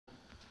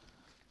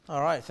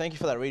All right, thank you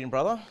for that reading,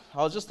 brother.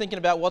 I was just thinking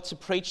about what to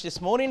preach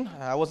this morning.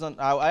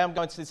 I am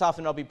going to this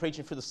afternoon. I'll be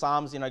preaching through the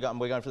Psalms. We're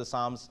going through the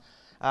Psalms.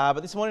 But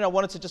this morning I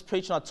wanted to just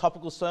preach on a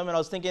topical sermon. I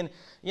was thinking,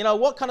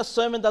 what kind of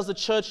sermon does the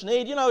church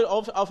need?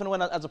 Often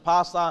when as a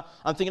pastor,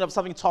 I'm thinking of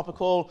something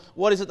topical.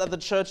 What is it that the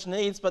church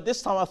needs? But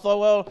this time I thought,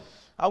 well,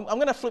 I'm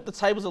going to flip the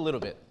tables a little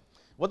bit.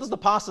 What does the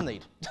pastor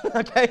need?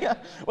 Okay,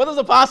 what does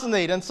the pastor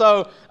need? And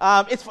so,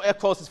 of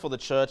course, it's for the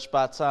church,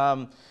 but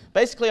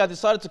basically I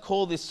decided to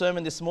call this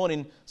sermon this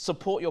morning,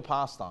 Support Your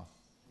Pastor.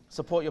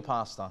 Support your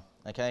pastor,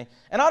 okay?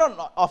 And I don't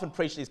often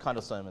preach these kind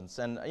of sermons,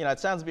 and it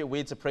sounds a bit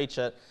weird to preach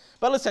it,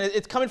 but listen,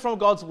 it's coming from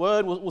God's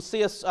Word. We'll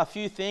see a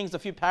few things, a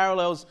few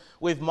parallels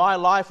with my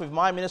life, with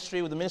my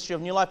ministry, with the ministry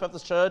of New Life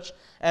Baptist Church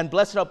and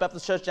Blessed Hope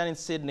Baptist Church down in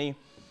Sydney.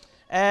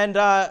 And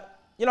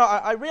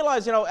I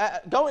realized,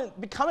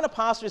 becoming a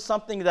pastor is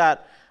something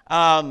that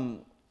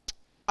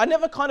I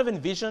never kind of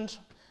envisioned.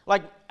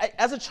 Like,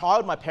 as a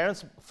child, my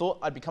parents thought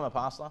I'd become a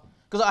pastor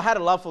because I had a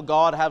love for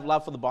God, I have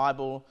love for the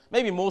Bible,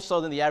 maybe more so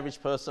than the average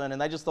person,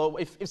 and they just thought,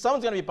 if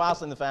someone's going to be a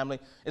pastor in the family,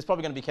 it's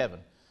probably going to be Kevin.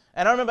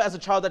 And I remember as a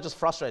child, that just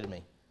frustrated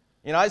me.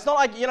 It's not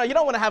like, you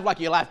don't want to have like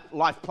your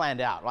life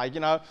planned out. Like,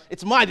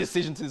 it's my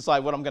decision to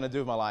decide what I'm going to do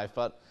with my life.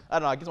 But I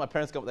don't know, I guess my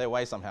parents got their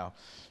way somehow.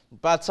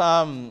 But,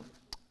 and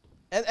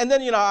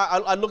then,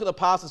 I look at the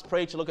pastors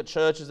preach, I look at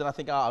churches, and I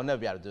think, I'll never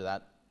be able to do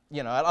that.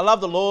 I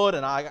love the Lord,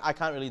 and I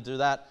can't really do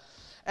that.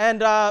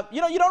 And,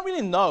 you don't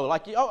really know.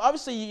 Like,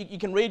 obviously, you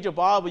can read your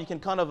Bible, you can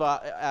kind of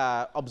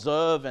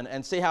observe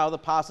and see how other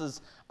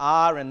pastors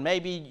are, and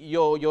maybe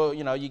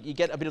you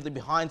get a bit of the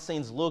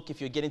behind-scenes look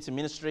if you get into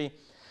ministry.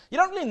 You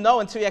don't really know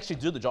until you actually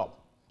do the job.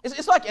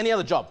 It's like any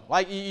other job.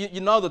 Like, you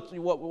know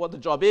what the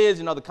job is,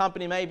 you know the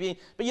company maybe,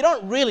 but you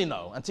don't really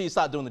know until you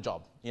start doing the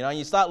job.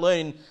 You start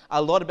learning a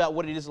lot about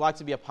what it is like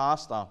to be a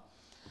pastor.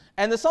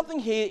 And there's something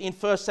here in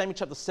 1 Samuel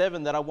chapter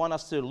 7 that I want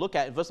us to look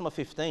at, verse number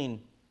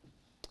 15.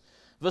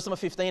 Verse number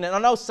 15, and I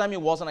know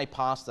Samuel wasn't a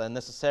pastor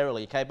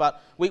necessarily, okay,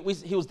 but he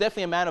was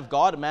definitely a man of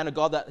God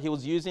that he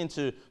was using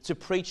to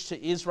preach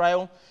to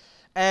Israel.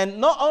 And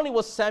not only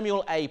was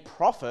Samuel a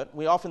prophet,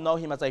 we often know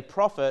him as a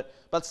prophet,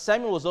 but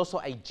Samuel was also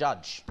a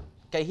judge.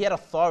 Okay, he had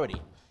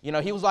authority.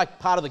 He was like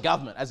part of the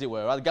government, as it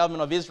were, right? The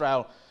government of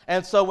Israel.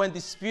 And so when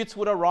disputes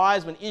would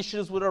arise, when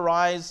issues would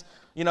arise,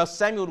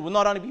 Samuel would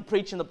not only be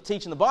teaching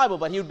the Bible,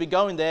 but he would be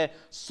going there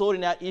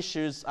sorting out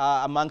issues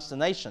amongst the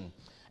nation.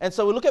 And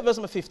so we look at verse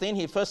number 15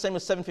 here, 1 Samuel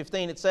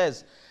 7:15, it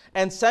says,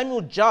 "And Samuel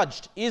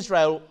judged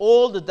Israel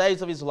all the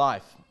days of his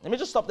life." Let me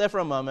just stop there for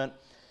a moment.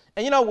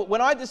 And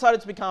when I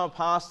decided to become a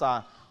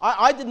pastor,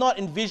 I did not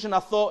envision a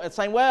thought at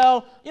saying,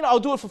 well, I'll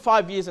do it for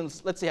 5 years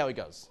and let's see how it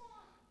goes.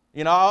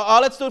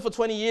 Let's do it for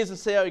 20 years and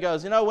see how it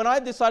goes. When I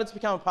decided to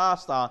become a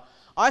pastor,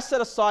 I set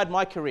aside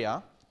my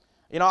career.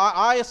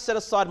 I set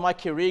aside my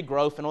career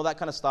growth and all that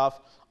kind of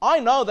stuff. I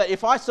know that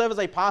if I serve as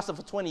a pastor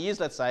for 20 years,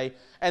 let's say,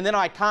 and then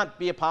I can't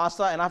be a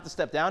pastor and I have to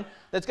step down,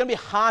 it's going to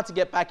be hard to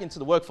get back into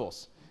the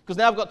workforce. Because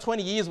now I've got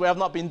 20 years where I've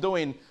not been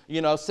doing,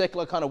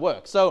 secular kind of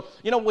work. So,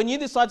 when you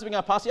decide to become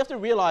a pastor, you have to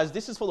realize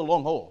this is for the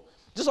long haul.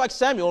 Just like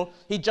Samuel,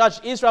 he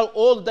judged Israel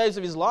all the days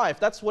of his life.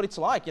 That's what it's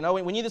like.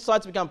 When you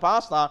decide to become a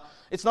pastor,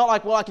 it's not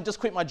like, well, I can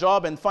just quit my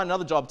job and find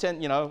another job,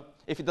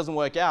 if it doesn't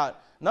work out.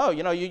 No,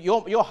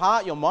 your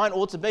heart, your mind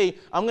ought to be,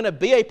 I'm going to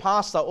be a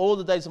pastor all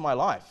the days of my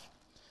life.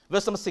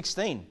 Verse number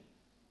 16.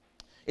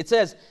 It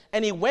says,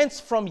 "And he went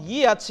from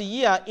year to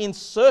year in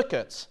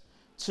circuit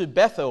to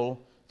Bethel,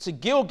 to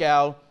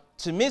Gilgal,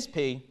 to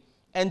Mizpeh,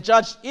 and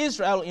judged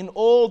Israel in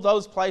all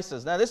those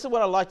places." Now, this is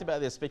what I liked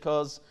about this,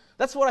 because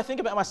that's what I think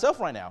about myself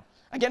right now.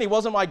 Again, it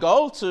wasn't my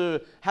goal to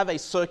have a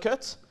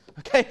circuit.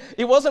 Okay,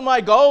 it wasn't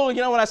my goal,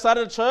 when I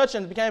started a church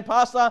and became a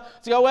pastor,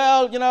 to go,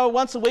 well,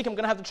 once a week I'm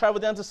going to have to travel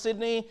down to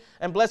Sydney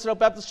and Blessed Hope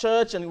Baptist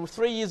Church, and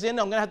 3 years in,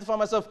 I'm going to have to find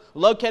myself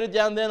located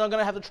down there, and I'm going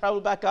to have to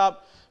travel back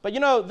up. But,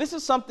 this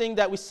is something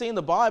that we see in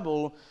the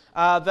Bible,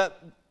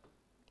 that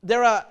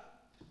there are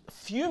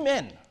few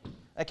men,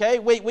 okay,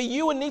 where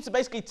you would need to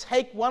basically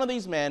take one of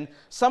these men,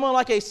 someone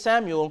like a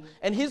Samuel,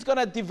 and he's going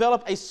to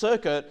develop a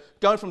circuit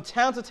going from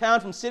town to town,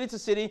 from city to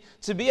city,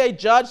 to be a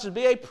judge, to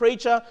be a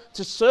preacher,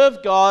 to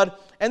serve God.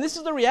 And this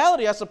is the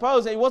reality, I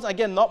suppose. It wasn't,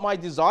 again, not my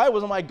desire. It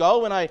wasn't my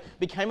goal when I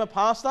became a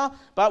pastor.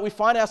 But we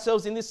find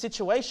ourselves in this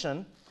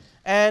situation.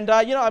 And,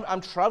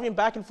 I'm traveling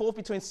back and forth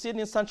between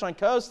Sydney and Sunshine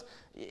Coast.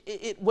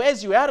 It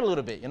wears you out a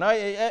little bit,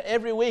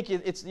 Every week,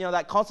 it's,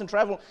 that constant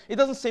travel. It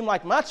doesn't seem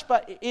like much,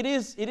 but it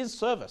is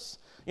service.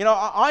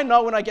 I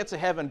know when I get to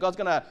heaven, God's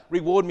going to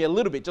reward me a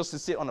little bit just to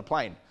sit on a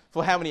plane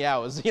for how many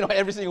hours,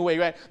 every single week,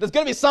 right? There's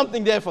going to be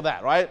something there for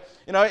that, right?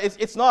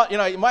 It's not,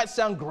 it might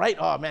sound great.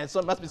 Oh, man,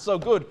 it must be so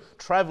good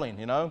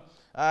traveling,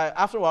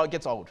 After a while, it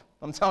gets old.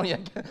 I'm telling you.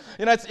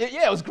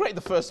 It was great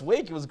the first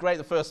week. It was great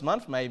the first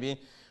month, maybe.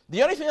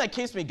 The only thing that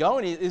keeps me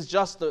going is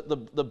just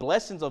the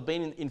blessings of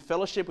being in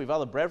fellowship with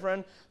other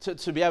brethren,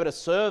 to be able to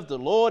serve the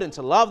Lord and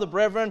to love the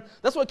brethren.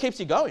 That's what keeps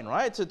you going,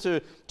 right?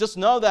 To just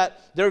know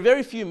that there are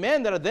very few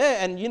men that are there.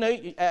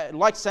 And,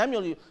 like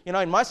Samuel,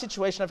 in my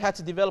situation, I've had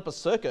to develop a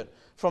circuit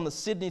from the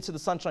Sydney to the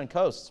Sunshine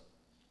Coast.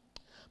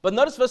 But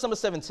notice verse number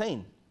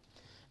 17.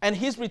 And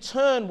his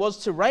return was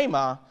to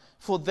Ramah,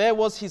 for there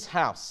was his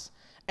house.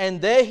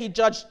 And there he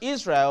judged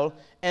Israel,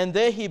 and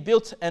there he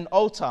built an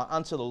altar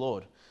unto the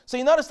Lord. So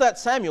you notice that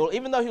Samuel,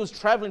 even though he was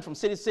traveling from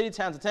city to city,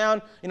 town to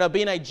town,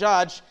 being a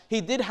judge, he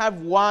did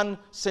have one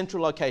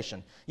central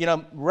location.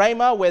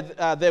 Ramah, where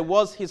there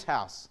was his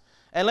house.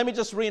 And let me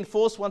just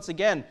reinforce once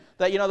again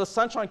that, the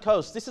Sunshine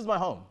Coast, this is my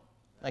home.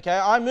 Okay,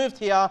 I moved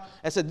here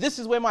and said, this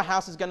is where my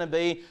house is going to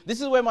be. This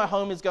is where my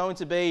home is going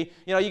to be.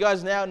 You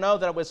guys now know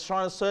that I was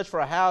trying to search for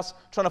a house,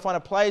 trying to find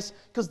a place,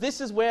 because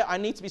this is where I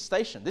need to be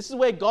stationed. This is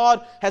where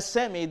God has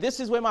sent me. This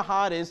is where my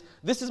heart is.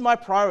 This is my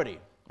priority.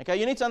 Okay,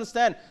 you need to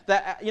understand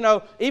that,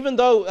 even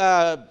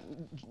though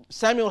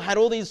Samuel had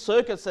all these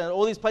circuits and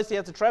all these places he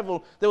had to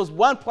travel, there was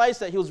one place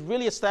that he was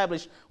really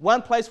established,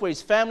 one place where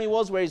his family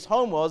was, where his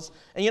home was.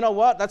 And you know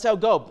what? That's our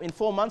goal in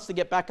 4 months to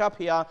get back up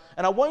here.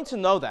 And I want you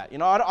to know that.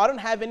 I don't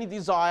have any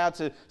desire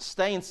to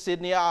stay in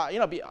Sydney.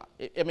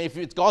 If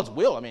it's God's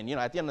will, at the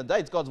end of the day,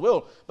 it's God's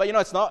will. But,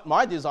 it's not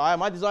my desire.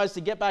 My desire is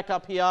to get back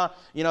up here,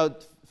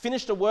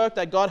 finish the work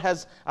that God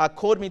has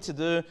called me to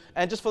do.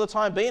 And just for the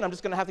time being, I'm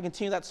just going to have to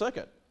continue that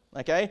circuit.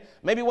 Okay,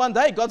 maybe one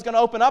day God's going to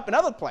open up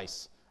another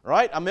place,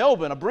 right? A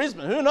Melbourne, a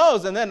Brisbane, who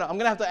knows? And then I'm going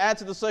to have to add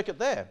to the circuit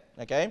there,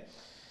 okay?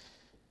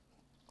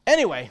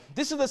 Anyway,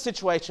 this is the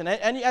situation.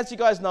 And as you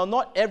guys know,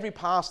 not every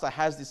pastor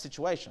has this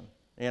situation.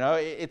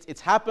 It's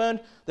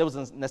happened. There was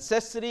a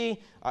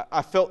necessity.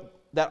 I felt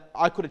that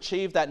I could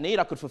achieve that need.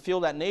 I could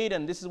fulfill that need.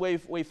 And this is where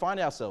we find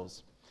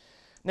ourselves.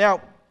 Now,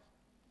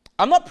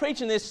 I'm not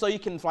preaching this so you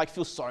can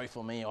feel sorry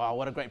for me. Oh,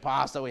 what a great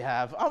pastor we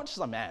have. I'm just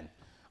a man.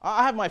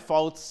 I have my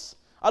faults.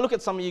 I look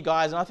at some of you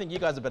guys, and I think you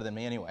guys are better than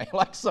me anyway.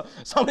 So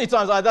many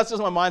times, that's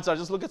just my mindset. I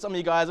just look at some of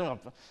you guys, and I'm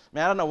like,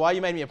 man, I don't know why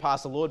you made me a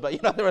pastor, Lord,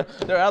 but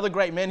there are other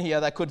great men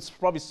here that could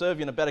probably serve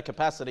you in a better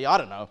capacity. I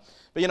don't know,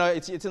 but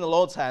it's in the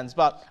Lord's hands.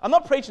 But I'm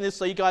not preaching this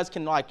so you guys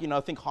can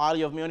think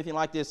highly of me or anything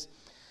like this.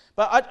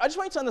 But I just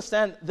want you to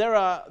understand there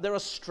are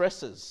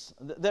stresses.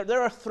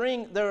 There are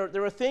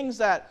things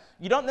that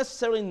you don't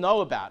necessarily know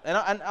about, and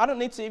I don't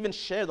need to even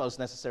share those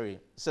necessarily.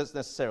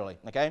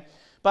 Okay.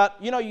 But,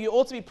 you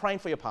ought to be praying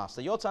for your pastor.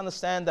 You ought to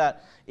understand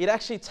that it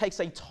actually takes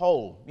a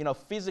toll,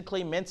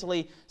 physically,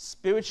 mentally,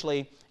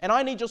 spiritually. And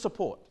I need your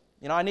support.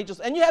 And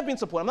you have been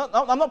supporting.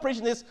 I'm not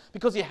preaching this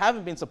because you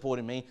haven't been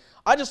supporting me.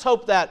 I just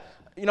hope that,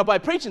 by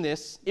preaching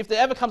this, if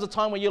there ever comes a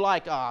time where you're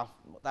like,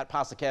 that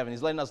Pastor Kevin,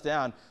 he's letting us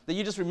down, that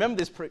you just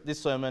remember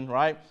this sermon,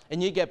 right?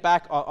 And you get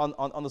back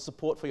on the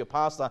support for your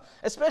pastor.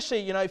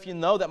 Especially, if you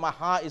know that my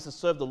heart is to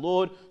serve the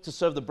Lord, to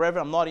serve the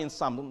brethren. I'm not in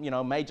some,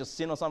 major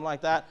sin or something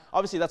like that.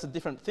 Obviously, that's a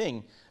different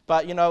thing.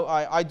 But,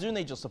 I do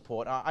need your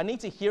support. I need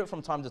to hear it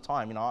from time to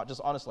time, just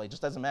honestly,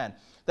 just as a man,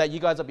 that you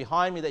guys are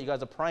behind me, that you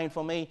guys are praying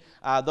for me.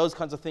 Those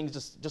kinds of things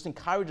just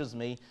encourages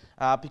me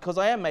because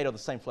I am made of the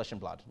same flesh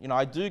and blood.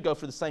 I do go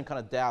through the same kind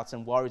of doubts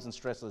and worries and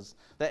stresses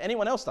that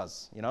anyone else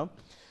does,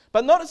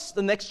 But notice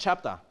the next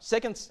chapter,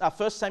 1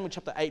 Samuel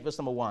chapter 8, verse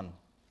number 1.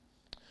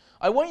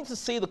 I want you to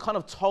see the kind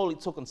of toll it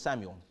took on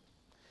Samuel.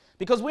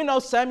 Because we know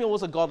Samuel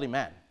was a godly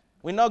man.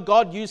 We know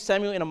God used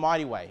Samuel in a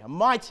mighty way, a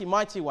mighty,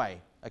 mighty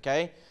way,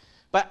 okay?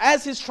 But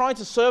as he's trying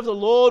to serve the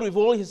Lord with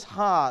all his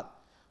heart,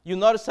 you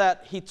notice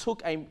that he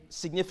took a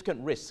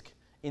significant risk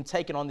in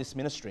taking on this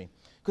ministry.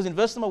 Because in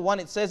verse number 1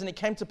 it says, and it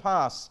came to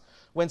pass,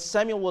 when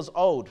Samuel was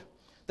old,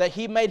 that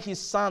he made his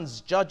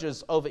sons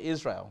judges over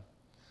Israel.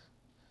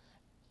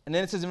 And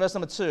then it says in verse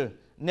number 2,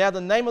 now the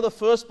name of the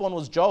firstborn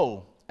was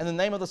Joel, and the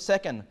name of the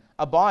second,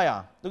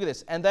 Abiah. Look at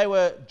this. And they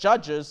were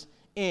judges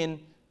in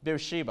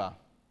Beersheba.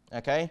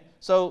 Okay?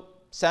 So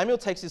Samuel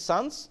takes his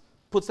sons,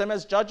 puts them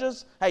as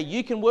judges. Hey,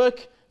 you can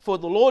work for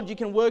the Lord. You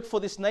can work for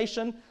this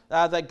nation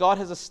that God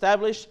has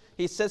established.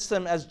 He sets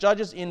them as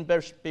judges in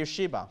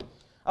Beersheba.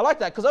 I like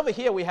that because over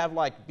here we have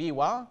like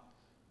Biwa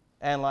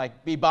and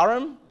like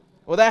Bibaram.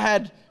 Well, they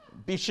had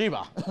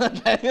Beersheba.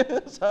 Okay?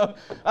 So,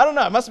 I don't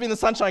know. It must have been the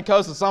Sunshine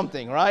Coast or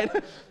something, right?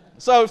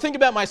 So, think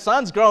about my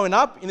sons growing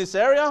up in this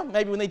area.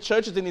 Maybe we need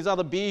churches in these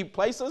other B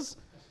places.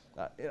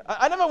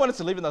 I never wanted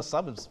to live in those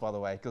suburbs, by the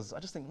way, because I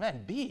just think,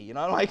 man, B,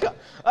 I don't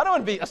want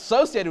to be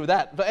associated with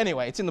that. But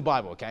anyway, it's in the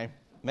Bible, okay?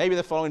 Maybe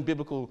they're following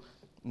biblical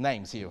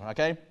names here,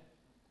 okay?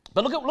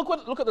 But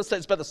look at the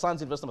states about the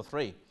sons in verse number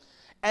 3.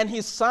 And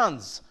his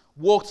sons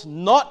walked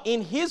not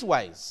in his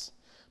ways,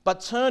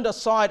 but turned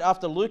aside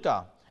after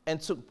Lucah, and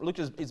took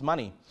his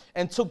money,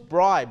 and took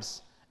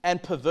bribes,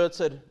 and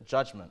perverted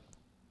judgment.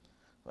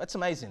 That's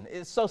amazing.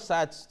 It's so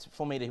sad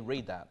for me to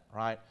read that,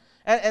 right?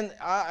 And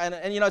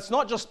it's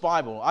not just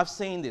Bible. I've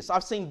seen this.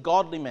 I've seen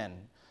godly men.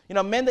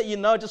 Men that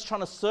just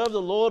trying to serve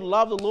the Lord,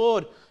 love the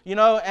Lord,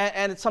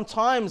 and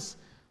sometimes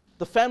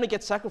the family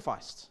gets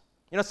sacrificed.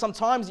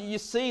 Sometimes you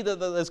see that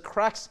there's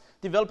cracks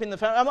developing in the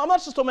family. I'm not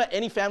just talking about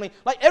any family.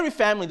 Like every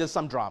family, there's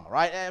some drama,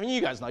 right? I mean,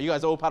 you guys know. You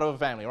guys are all part of a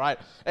family, right?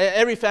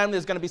 Every family,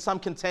 there's going to be some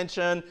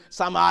contention,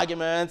 some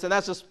arguments, and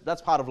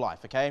that's part of life,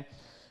 okay?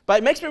 But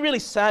it makes me really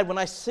sad when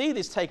I see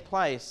this take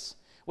place,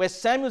 where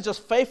Samuel's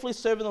just faithfully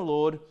serving the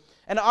Lord.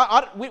 And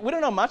we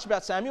don't know much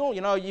about Samuel.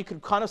 You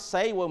could kind of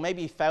say, well,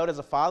 maybe he failed as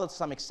a father to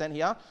some extent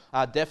here,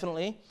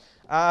 definitely.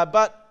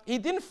 But he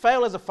didn't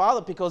fail as a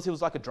father because he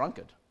was like a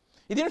drunkard.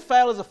 He didn't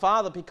fail as a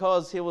father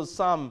because he was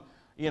some,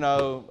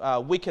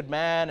 wicked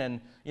man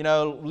and,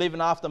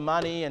 living after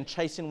money and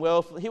chasing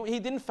wealth. He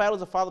didn't fail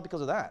as a father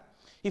because of that.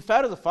 He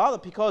failed as a father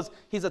because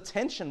his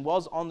attention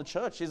was on the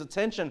church. His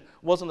attention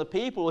was on the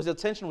people. His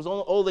attention was on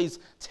all these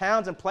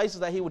towns and places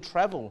that he would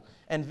travel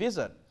and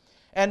visit.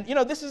 And,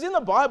 this is in the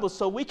Bible,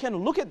 so we can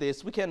look at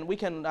this. We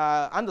can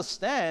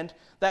understand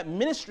that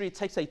ministry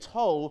takes a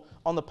toll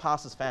on the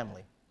pastor's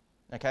family,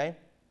 okay?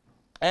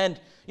 And,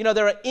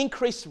 there are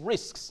increased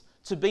risks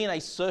to being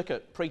a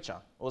circuit preacher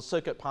or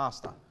circuit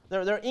pastor.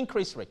 There are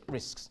increased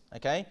risks,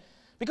 okay?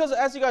 Because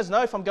as you guys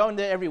know, if I'm going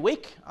there every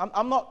week,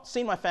 I'm not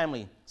seeing my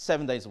family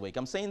 7 days a week.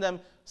 I'm seeing them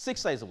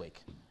 6 days a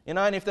week.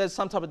 And if there's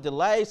some type of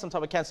delay, some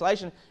type of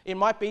cancellation, it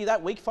might be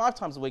that week 5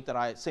 times a week that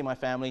I see my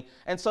family.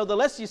 And so the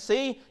less you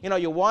see,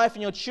 your wife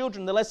and your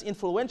children, the less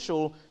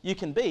influential you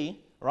can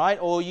be, right?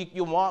 Or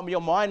your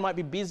mind might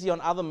be busy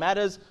on other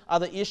matters,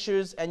 other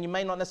issues, and you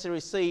may not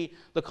necessarily see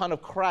the kind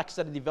of cracks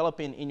that are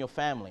developing in your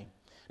family.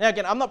 Now,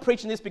 again, I'm not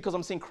preaching this because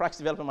I'm seeing cracks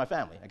develop in my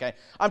family, okay?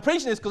 I'm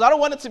preaching this because I don't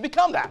want it to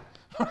become that.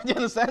 Do you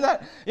understand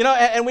that?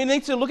 And we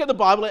need to look at the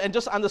Bible and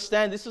just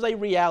understand this is a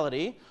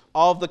reality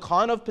of the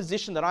kind of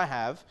position that I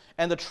have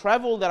and the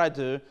travel that I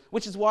do,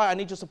 which is why I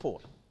need your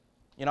support.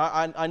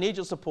 I need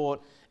your support.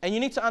 And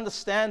you need to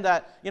understand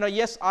that,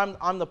 yes,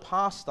 I'm the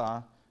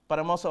pastor, but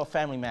I'm also a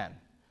family man.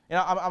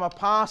 I'm a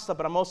pastor,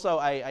 but I'm also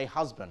a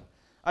husband.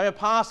 I'm a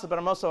pastor, but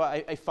I'm also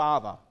a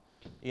father.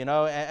 And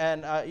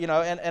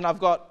I've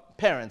got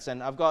parents,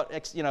 and I've got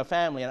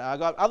family, and I've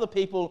got other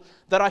people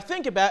that I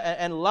think about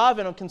and love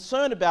and I'm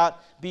concerned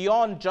about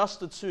beyond just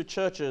the two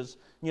churches,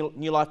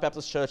 New Life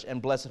Baptist Church and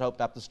Blessed Hope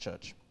Baptist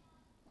Church.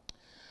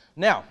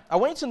 Now, I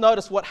want you to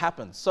notice what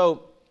happens.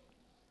 So,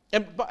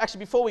 but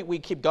actually, before we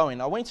keep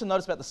going, I want you to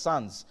notice about the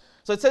sons.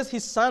 So it says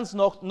his sons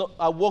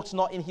walked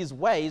not in his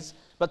ways,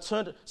 but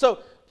turned. So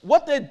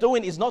what they're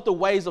doing is not the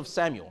ways of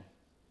Samuel.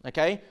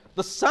 Okay,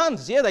 the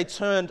sons, they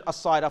turned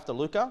aside after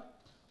Luca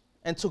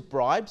and took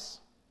bribes.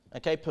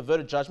 Okay,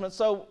 perverted judgment.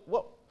 So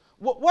what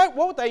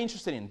were they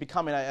interested in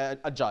becoming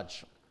a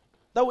judge?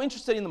 They were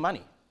interested in the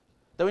money.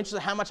 They were interested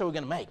in how much are we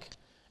going to make.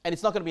 And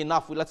it's not going to be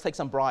enough. Let's take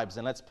some bribes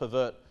and let's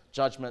pervert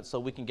judgment so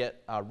we can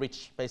get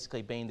rich,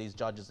 basically being these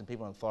judges and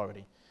people in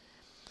authority.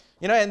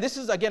 And this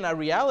is, again, a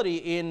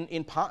reality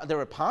there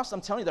are pastors,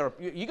 I'm telling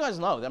you, you guys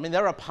know,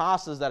 there are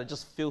pastors that are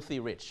just filthy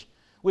rich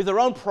with their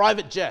own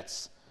private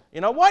jets.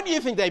 Why do you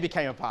think they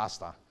became a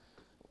pastor?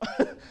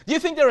 Do you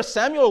think they're a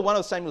Samuel or one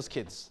of Samuel's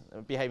kids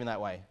behaving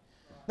that way?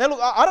 Now, look,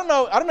 I don't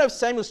know if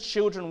Samuel's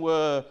children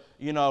were,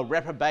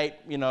 reprobate,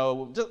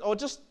 or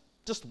just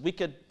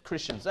wicked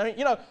Christians.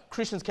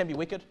 Christians can be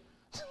wicked.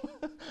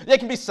 They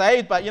can be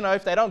saved, but,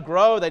 if they don't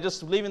grow, they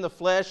just live in the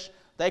flesh,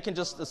 they can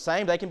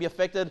be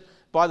affected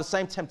by the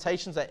same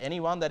temptations that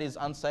anyone that is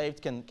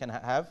unsaved can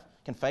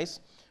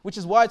face. Which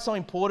is why it's so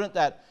important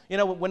that,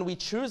 when we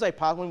choose a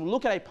pastor, when we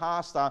look at a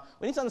pastor,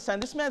 we need to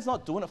understand this man's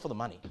not doing it for the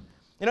money.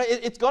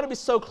 It's got to be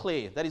so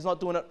clear that he's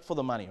not doing it for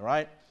the money,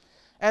 right?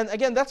 And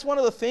again, that's one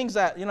of the things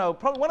that,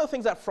 probably one of the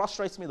things that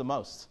frustrates me the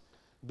most,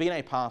 being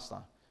a pastor,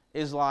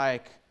 is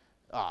like,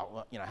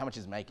 how much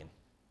he's making?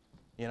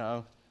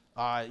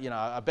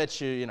 I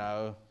bet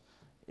you,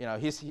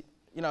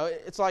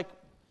 it's like,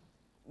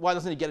 why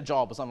doesn't he get a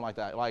job or something like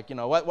that? Like,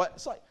 what?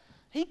 It's like,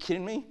 are you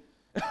kidding me?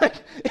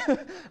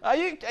 Are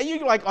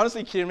you like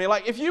honestly kidding me?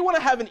 Like, if you want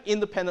to have an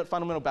independent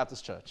fundamental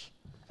Baptist church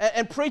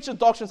and preach the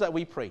doctrines that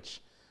we preach,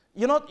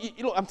 look,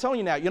 I'm telling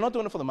you now, you're not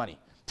doing it for the money.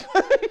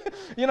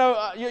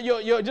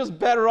 You're just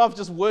better off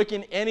just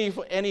working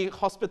for any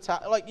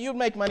hospitality. Like, you'd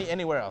make money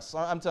anywhere else.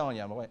 I'm telling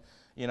you.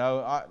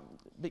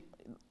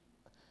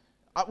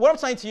 What I'm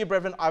saying to you,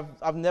 brethren,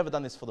 I've never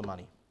done this for the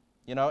money.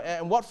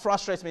 And what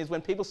frustrates me is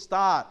when people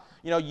start,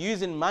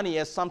 using money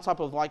as some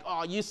type of like,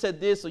 oh, you said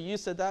this or you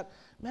said that.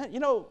 Man,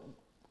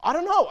 I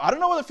don't know. I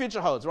don't know what the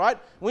future holds, right?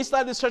 When we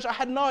started this church, I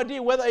had no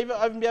idea whether I'd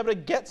even be able to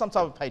get some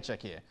type of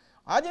paycheck here.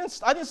 I didn't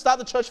start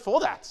the church for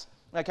that,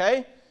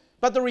 okay?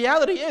 But the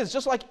reality is,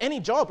 just like any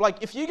job,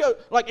 like if you go,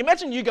 like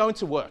imagine you going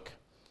to work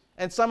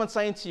and someone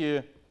saying to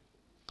you,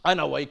 I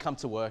know why you come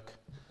to work.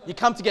 You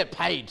come to get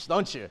paid,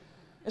 don't you?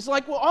 It's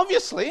like, well,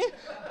 obviously.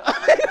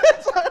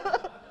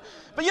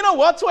 But you know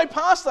what? To a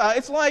pastor,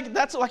 it's like,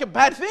 that's like a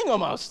bad thing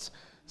almost.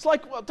 It's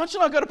like, well, don't you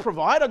know I've got to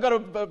provide? I've got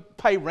to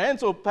pay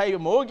rent or pay a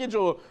mortgage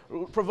or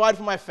provide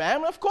for my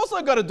family. Of course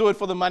I've got to do it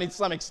for the money to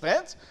some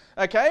extent,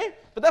 okay?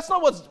 But that's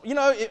not what's,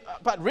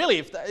 but really,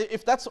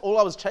 if that's all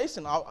I was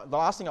chasing, the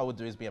last thing I would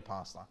do is be a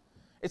pastor.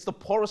 It's the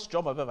poorest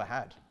job I've ever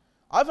had.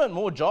 I've earned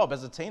more job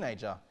as a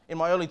teenager in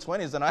my early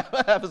 20s than I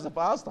ever have as a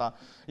pastor.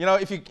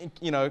 If you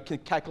can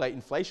calculate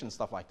inflation and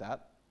stuff like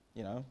that,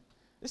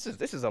 this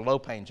is a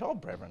low-paying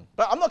job, brethren.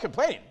 But I'm not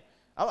complaining.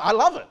 I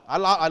love it. I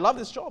love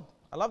this job.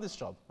 I love this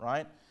job,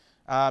 right?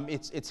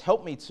 It's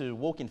helped me to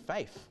walk in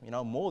faith,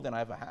 more than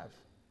I ever have.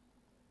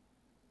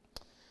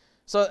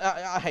 So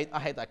I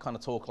hate that kind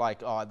of talk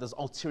like, oh, there's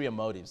ulterior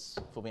motives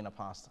for being a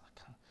pastor.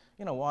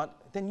 you know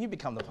what? Then you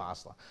become the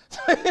pastor.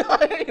 You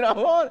know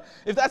what?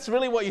 If that's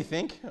really what you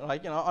think,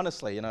 like, you know,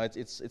 honestly, you know,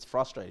 it's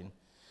frustrating.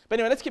 But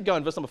anyway, let's keep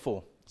going. Verse number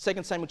 4.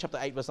 2 Samuel chapter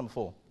 8, verse number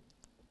 4.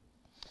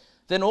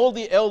 Then all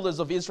the elders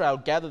of Israel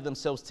gathered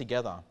themselves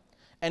together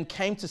and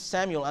came to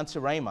Samuel unto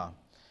Ramah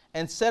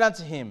and said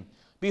unto him,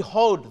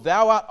 Behold,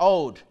 thou art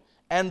old,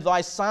 and thy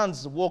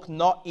sons walk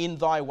not in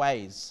thy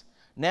ways.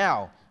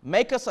 Now,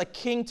 make us a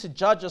king to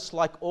judge us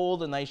like all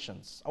the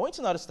nations. I want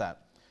you to notice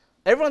that.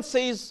 Everyone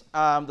sees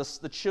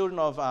the children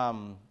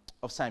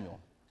of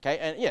Samuel, okay?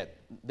 And yeah,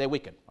 they're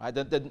wicked, right?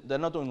 They're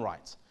not doing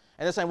right.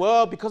 And they're saying,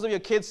 well, because of your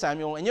kids,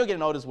 Samuel, and you're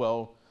getting old as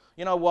well,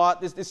 you know what?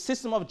 This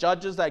system of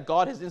judges that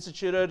God has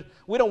instituted,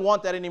 we don't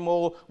want that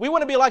anymore. We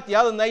want to be like the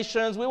other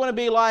nations. We want to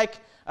be like,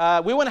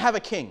 we want to have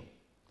a king.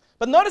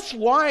 But notice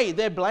why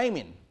they're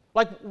blaming.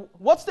 Like,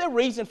 what's their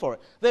reason for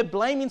it? They're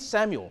blaming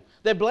Samuel.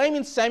 They're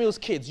blaming Samuel's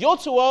kids. You're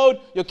too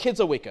old, your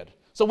kids are wicked.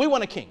 So we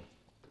want a king.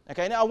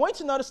 Okay, now I want you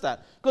to notice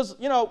that. Because,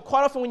 you know,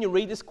 quite often when you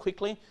read this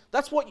quickly,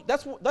 that's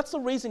the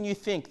reason you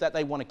think that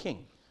they want a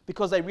king.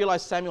 Because they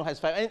realize Samuel has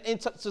failed. And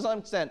to some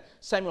extent,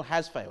 Samuel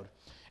has failed.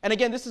 And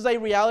again, this is a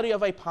reality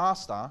of a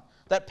pastor,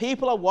 that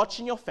people are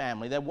watching your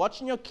family, they're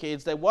watching your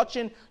kids, they're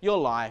watching your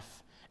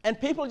life, and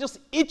people are just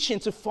itching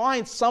to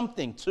find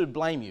something to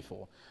blame you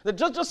for.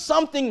 Just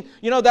something,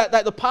 you know,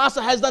 that the pastor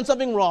has done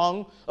something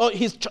wrong, or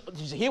did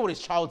you hear what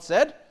his child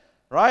said,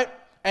 right?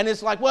 And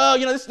it's like, well,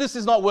 you know, this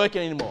is not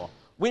working anymore.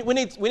 We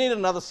need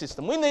another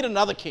system. We need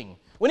another king.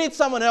 We need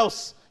someone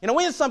else. You know,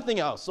 we need something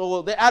else,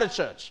 or they're out of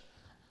church.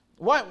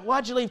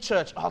 Why'd you leave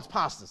church? Oh, it's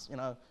pastors, you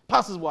know,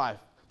 pastor's wife,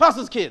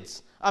 pastor's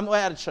kids. I'm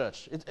way out of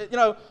church. You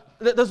know,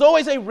 there's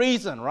always a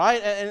reason,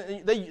 right?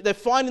 And they're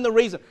finding the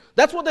reason.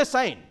 That's what they're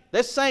saying.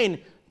 They're saying,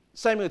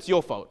 Samuel, it's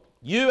your fault.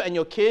 You and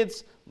your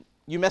kids,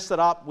 you messed it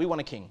up. We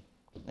want a king,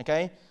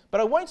 okay?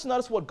 But I want you to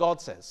notice what God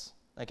says,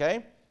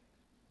 okay?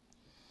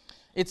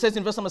 It says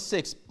in verse number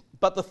 6,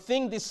 But the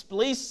thing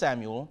displeased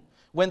Samuel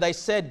when they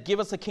said,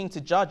 Give us a king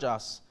to judge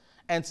us.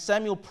 And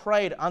Samuel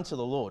prayed unto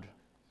the Lord.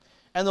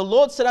 And the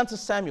Lord said unto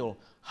Samuel,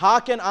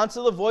 Hearken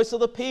unto the voice of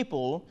the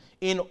people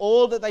in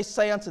all that they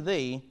say unto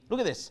thee.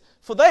 Look at this.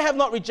 For they have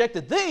not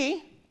rejected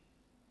thee,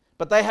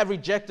 but they have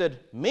rejected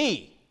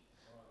me,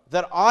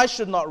 that I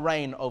should not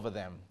reign over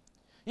them.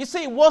 You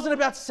see, it wasn't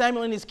about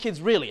Samuel and his kids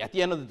really at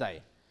the end of the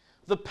day.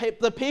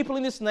 The people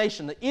in this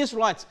nation, the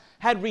Israelites,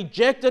 had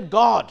rejected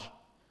God.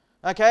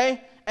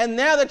 Okay? And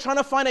now they're trying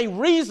to find a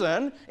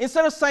reason.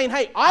 Instead of saying,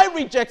 hey, I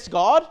reject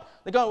God,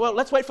 they're going, well,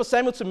 let's wait for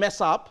Samuel to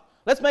mess up.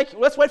 Let's wait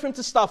for him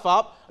to stuff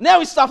up. Now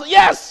he stuffed up.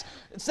 Yes,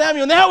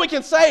 Samuel, now we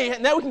can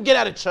get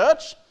out of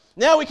church.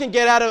 Now we can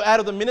get out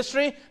of the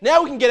ministry.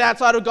 Now we can get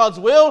outside of God's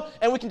will,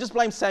 and we can just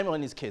blame Samuel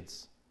and his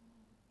kids.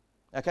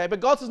 Okay, but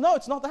God says, no,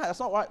 it's not that.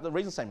 That's not right. The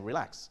reason, Samuel,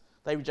 relax.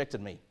 They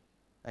rejected me.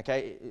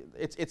 Okay,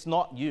 it's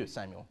not you,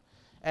 Samuel.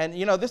 And,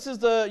 you know, this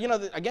is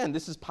again,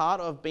 this is part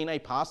of being a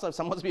pastor. If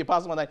someone wants to be a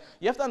pastor one day,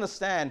 you have to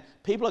understand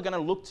people are going to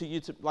look to you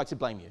to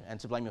blame you and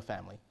to blame your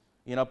family.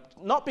 You know,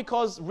 not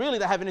because really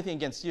they have anything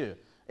against you.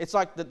 It's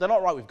like they're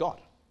not right with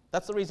God.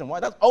 That's the reason why.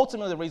 That's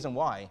ultimately the reason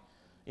why.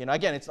 You know,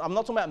 again, I'm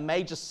not talking about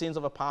major sins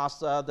of a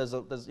pastor. There's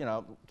you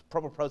know,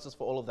 proper process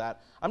for all of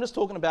that. I'm just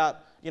talking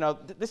about, you know,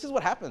 this is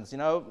what happens. You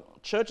know,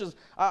 churches.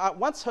 I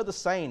once heard the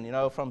saying, you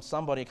know, from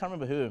somebody, I can't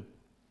remember who,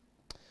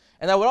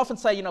 and they would often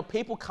say, you know,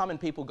 people come and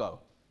people go.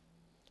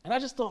 And I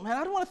just thought, man,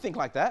 I don't want to think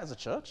like that as a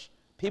church.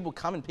 People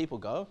come and people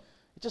go.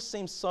 It just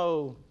seems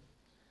so,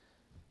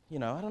 you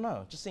know, I don't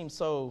know. It just seems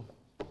so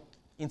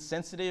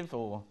insensitive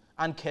or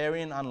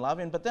uncaring,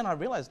 unloving. But then I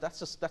realized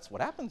that's what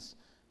happens.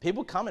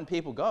 People come and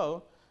people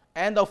go,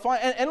 and they'll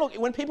find. And look,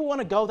 when people want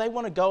to go, they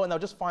want to go, and they'll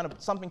just find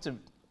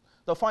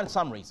they'll find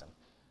some reason.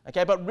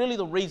 Okay, but really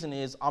the reason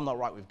is I'm not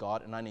right with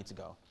God, and I need to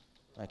go.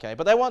 Okay,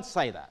 but they won't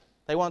say that.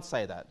 They won't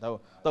say that.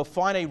 They'll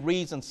find a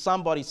reason,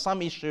 some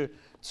issue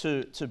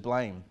to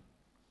blame.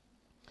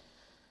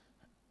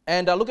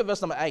 And look at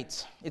verse number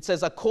 8. It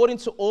says, according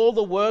to all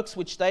the works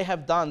which they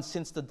have done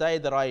since the day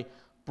that I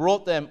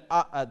brought them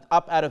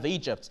up out of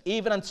Egypt,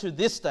 even unto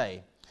this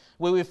day,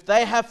 wherewith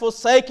they have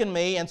forsaken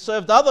me and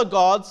served other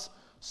gods,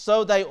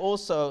 so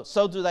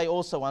do they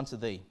also unto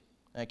thee.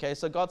 Okay,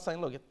 so God's saying,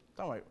 look,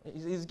 don't worry.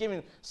 He's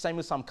giving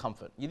Samuel some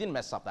comfort. You didn't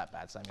mess up that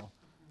bad, Samuel.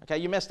 Okay,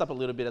 you messed up a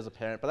little bit as a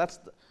parent, but that's,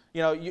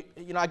 you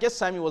know, I guess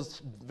Samuel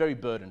was very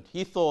burdened.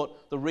 He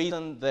thought the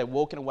reason they're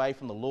walking away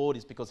from the Lord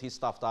is because he's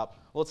stuffed up.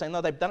 Lord's saying,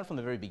 no, they've done it from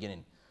the very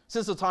beginning.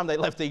 Since the time they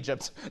left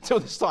Egypt till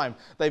this time,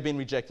 they've been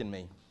rejecting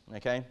me.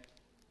 Okay?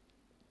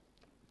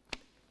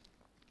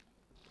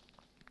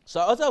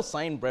 So as I was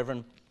saying,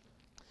 brethren,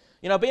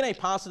 you know, being a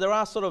pastor, there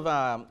are sort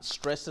of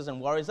stresses and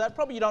worries that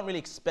probably you don't really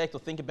expect or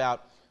think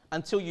about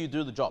until you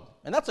do the job.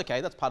 And that's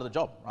okay. That's part of the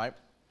job, right?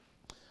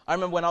 I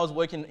remember when I was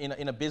working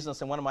in a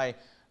business, and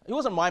he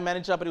wasn't my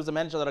manager, but he was a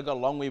manager that I got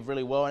along with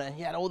really well, and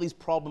he had all these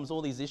problems,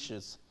 all these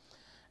issues.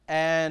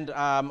 And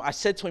I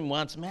said to him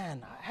once,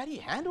 man, how do you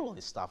handle all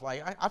this stuff?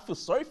 Like, I feel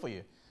sorry for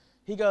you.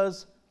 He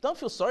goes, don't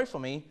feel sorry for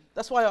me.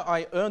 That's why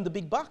I earn the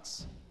big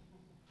bucks.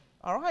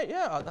 All right,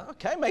 yeah,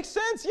 okay, makes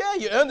sense. Yeah,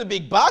 you earn the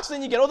big bucks,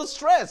 then you get all the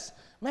stress.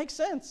 Makes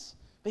sense.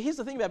 But here's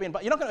the thing about being,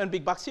 you're not going to earn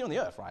big bucks here on the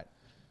earth, right?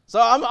 So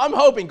I'm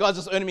hoping God's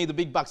just earning me the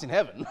big bucks in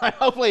heaven. Right?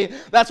 Hopefully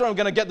that's where I'm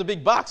going to get the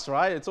big bucks,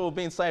 right? It's all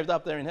being saved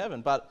up there in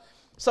heaven. But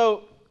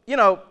so,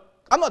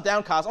 I'm not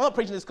downcast. I'm not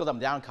preaching this because I'm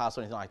downcast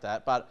or anything like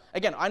that. But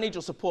again, I need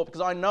your support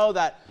because I know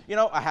that,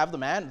 I have the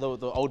man, the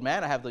old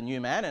man, I have the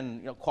new man.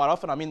 And quite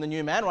often I'm in the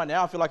new man right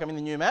now. I feel like I'm in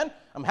the new man.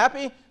 I'm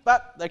happy.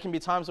 But there can be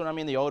times when I'm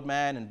in the old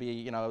man and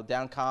be,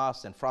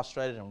 downcast and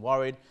frustrated and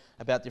worried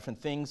about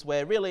different things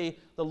where really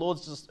the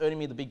Lord's just earning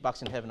me the big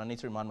bucks in heaven. I need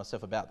to remind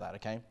myself about that,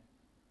 okay?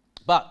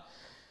 But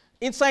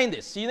in saying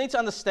this, you need to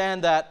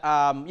understand that,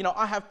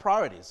 I have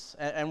priorities.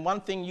 And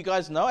one thing you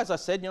guys know, as I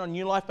said,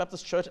 New Life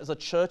Baptist Church as a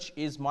church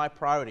is my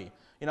priority.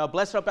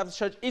 Blessed Hope Baptist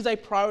Church is a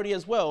priority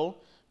as well.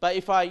 But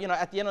if I,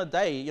 at the end of the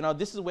day,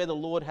 this is where the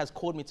Lord has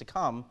called me to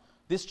come.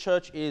 This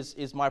church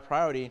is my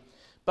priority.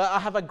 But I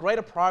have a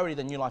greater priority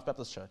than New Life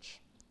Baptist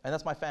Church. And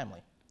that's my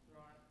family.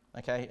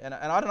 Right. Okay? And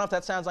I don't know if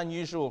that sounds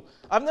unusual.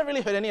 I've never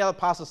really heard any other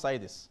pastor say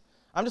this.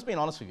 I'm just being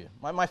honest with you.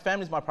 My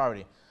family is my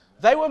priority.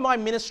 They were my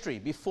ministry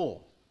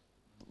before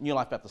New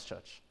Life Baptist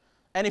Church.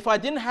 And if I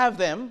didn't have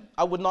them,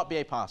 I would not be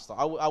a pastor.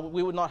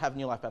 We would not have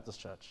New Life Baptist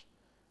Church.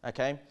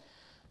 Okay?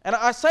 And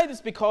I say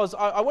this because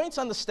I want you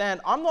to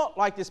understand, I'm not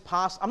like this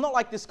pastor. I'm not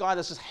like this guy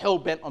that's just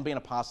hell-bent on being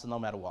a pastor no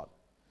matter what.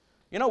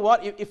 You know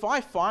what? If I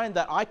find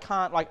that I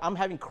can't, I'm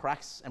having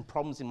cracks and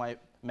problems in my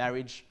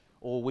marriage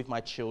or with my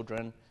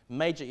children,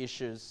 major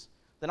issues,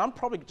 then I'm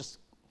probably just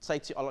say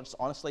to you, just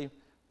honestly,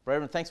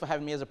 Reverend, thanks for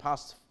having me as a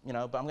pastor, but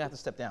I'm going to have to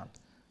step down.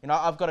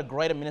 I've got a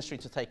greater ministry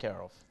to take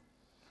care of.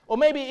 Or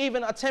maybe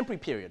even a temporary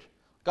period.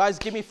 Guys,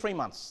 give me 3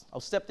 months. I'll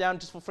step down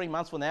just for 3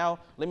 months for now.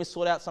 Let me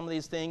sort out some of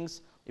these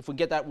things. If we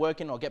get that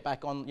working, I'll get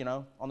back on,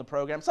 on the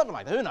program. Something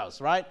like that. Who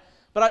knows, right?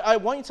 But I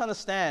want you to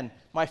understand,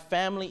 my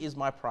family is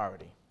my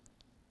priority.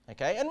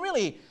 Okay? And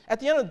really,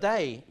 at the end of the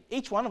day,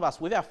 each one of us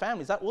with our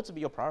families, that ought to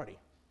be your priority.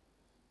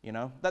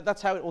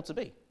 That's how it ought to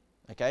be.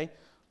 Okay?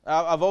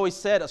 I've always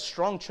said a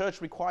strong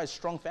church requires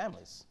strong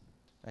families.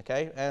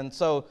 Okay? And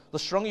so the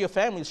stronger your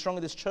family, the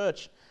stronger this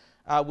church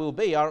will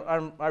be.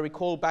 I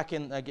recall back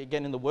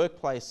again in the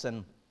workplace,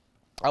 and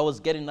I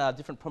was getting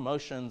different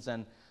promotions,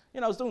 and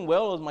I was doing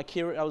well. My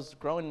career, I was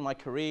growing in my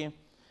career,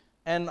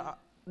 and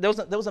there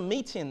was a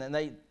meeting, and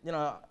they,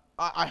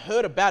 I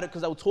heard about it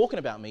because they were talking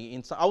about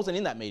me. I wasn't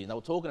in that meeting. They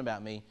were talking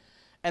about me,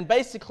 and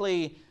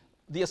basically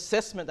the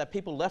assessment that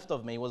people left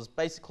of me was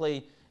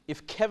basically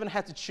if Kevin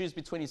had to choose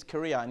between his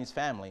career and his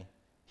family,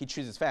 he'd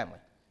choose his family.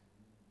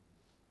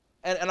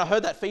 And I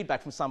heard that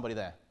feedback from somebody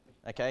there.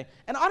 Okay,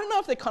 and I don't know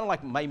if they're kind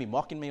of maybe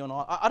mocking me or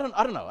not. I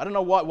don't know. I don't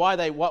know why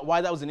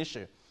that was an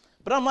issue.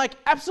 But I'm like,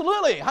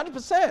 absolutely,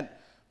 100%.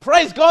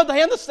 Praise God,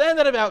 they understand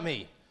that about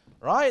me,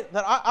 right?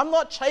 That I'm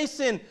not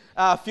chasing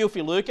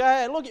filthy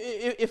lucre. Look,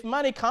 if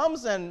money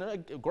comes,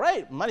 then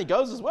great, money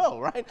goes as well,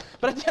 right?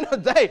 But at the end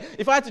of the day,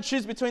 if I had to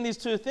choose between these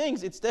two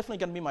things, it's definitely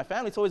going to be my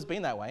family. It's always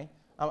been that way.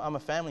 I'm a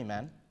family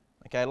man.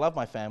 Okay, I love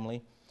my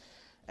family,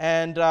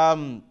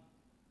 and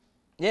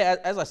yeah,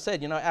 as I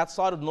said,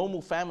 outside of normal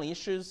family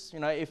issues,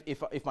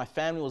 if my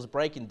family was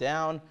breaking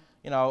down,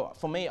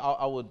 for me,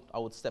 I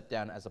would step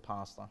down as a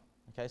pastor.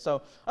 Okay,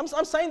 so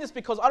I'm saying this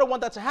because I don't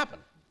want that to happen,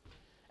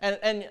 and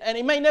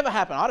it may never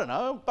happen. I don't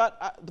know,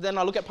 but then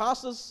I look at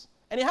pastors,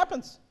 and it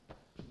happens.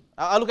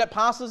 I look at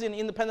pastors in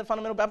independent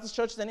fundamental Baptist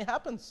churches, and it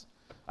happens.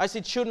 I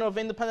see children of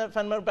independent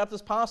fundamental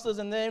Baptist pastors,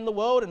 and they're in the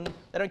world, and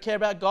they don't care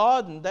about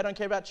God, and they don't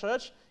care about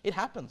church. It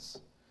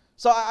happens.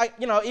 So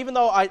even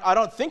though I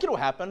don't think it'll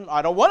happen,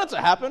 I don't want it to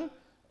happen,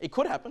 it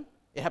could happen.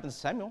 It happens to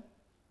Samuel.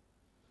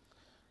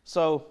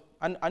 So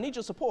I need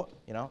your support,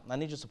 I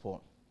need your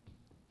support.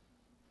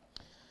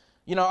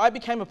 I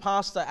became a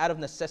pastor out of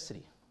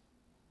necessity,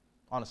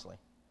 honestly.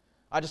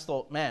 I just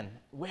thought, man,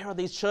 where are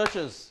these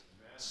churches?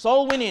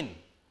 Soul winning,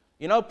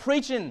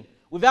 preaching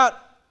without,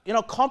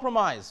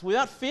 compromise,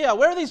 without fear.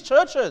 Where are these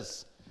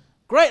churches?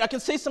 Great, I can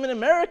see some in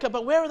America,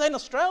 but where are they in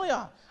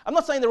Australia? I'm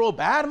not saying they're all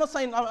bad.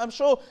 I'm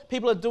sure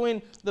people are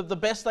doing the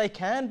best they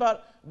can,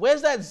 but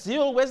where's that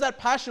zeal? Where's that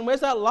passion?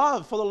 Where's that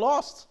love for the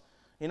lost?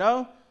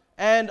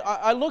 And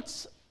I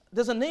looked,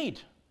 there's a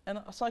need. And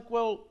I was like,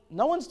 well,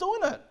 no one's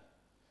doing it.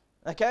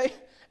 Okay?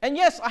 And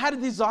yes, I had a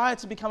desire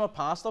to become a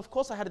pastor. Of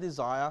course I had a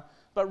desire,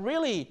 but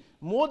really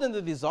more than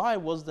the desire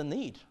was the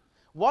need.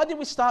 Why did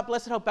we start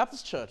Blessed Hope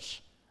Baptist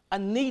Church? A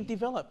need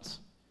developed.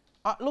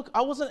 Look,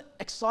 I wasn't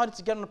excited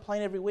to get on a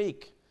plane every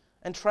week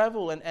and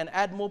travel and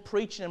add more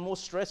preaching and more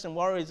stress and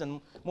worries and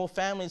more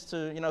families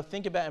to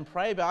think about and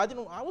pray about.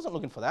 I wasn't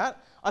looking for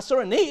that. I saw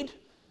a need.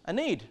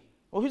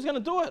 Well, who's going to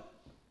do it?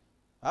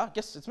 I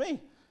guess it's me.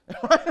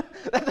 Right?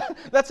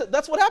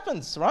 That's what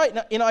happens, right?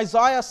 Now, in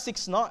Isaiah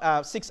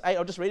 6:8,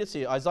 I'll just read it to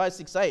you. Isaiah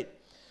 6:8.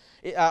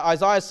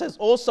 Isaiah says,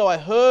 "Also I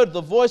heard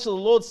the voice of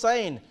the Lord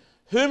saying,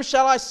 'Whom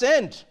shall I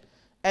send?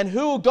 And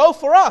who will go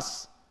for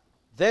us?'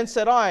 Then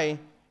said I,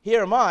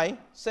 'Here am I,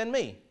 send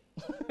me.'"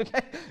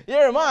 Okay?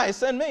 Here am I,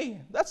 send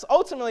me. That's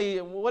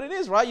ultimately what it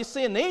is, right? You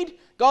see a need.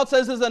 God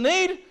says there's a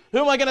need. Who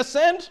am I going to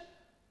send?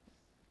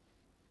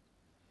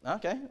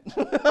 Okay.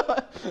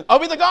 I'll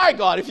be the guy,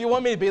 God. If you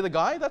want me to be the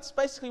guy, that's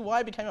basically why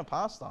I became a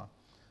pastor.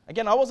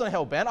 Again, I wasn't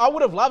hell-bent. I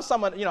would have loved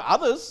someone,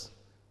 others,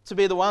 to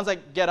be the ones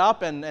that get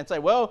up and say,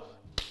 well,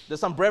 there's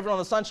some brethren on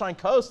the Sunshine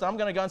Coast, and I'm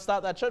going to go and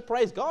start that church.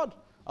 Praise God.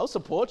 I'll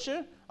support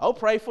you. I'll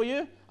pray for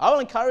you. I'll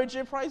encourage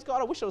you. Praise God.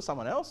 I wish it was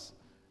someone else,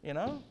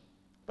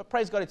 But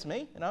praise God, it's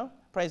me,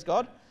 Praise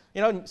God.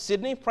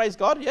 Sydney, praise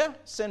God. Yeah,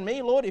 send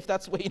me, Lord, if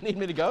that's where you need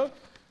me to go.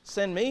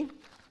 Send me.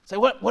 Say,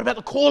 what about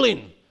the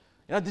calling?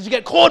 Did you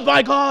get called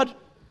by God?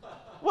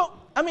 Well,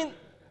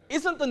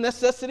 isn't the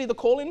necessity the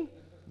calling?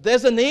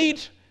 There's a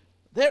need.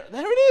 There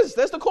it is.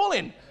 There's the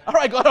calling. All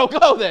right, God, I'll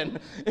go then.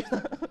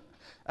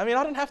 I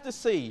don't have to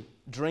see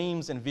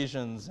dreams and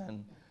visions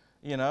and,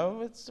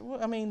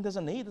 there's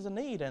a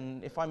need.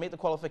 And if I meet the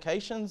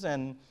qualifications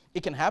and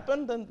it can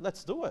happen, then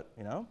let's do it,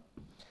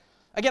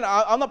 Again,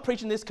 I'm not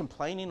preaching this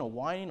complaining or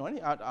whining or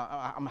anything.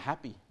 I'm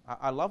happy.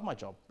 I love my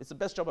job. It's the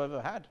best job I've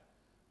ever had.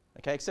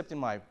 Okay, except in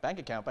my bank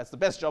account, but it's the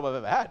best job I've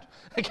ever had.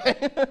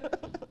 Okay.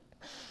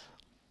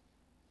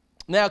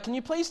 Now, can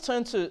you please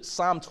turn to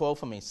Psalm 12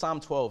 for me? Psalm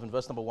 12 in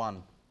verse number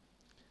 1.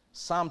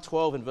 Psalm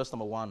 12 in verse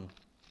number 1.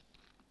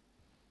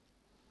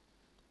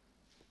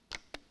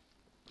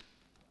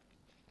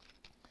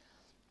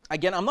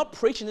 Again, I'm not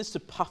preaching this to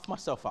puff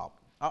myself up.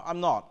 I'm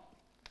not,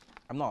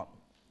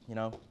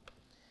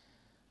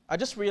 I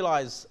just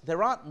realize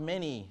there aren't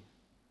many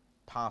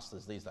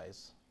pastors these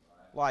days,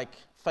 like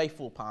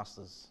faithful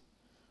pastors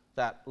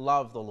that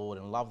love the Lord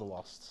and love the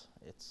lost.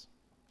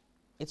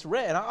 It's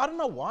rare, and I don't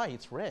know why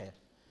it's rare.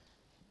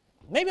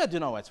 Maybe I do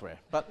know why it's rare,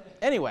 but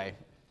anyway,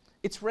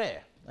 it's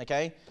rare,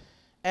 okay?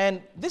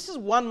 And this is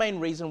one main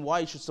reason why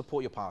you should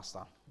support your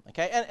pastor,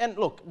 okay? And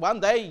look, one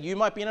day you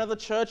might be in another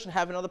church and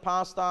have another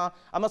pastor.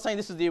 I'm not saying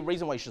this is the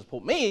reason why you should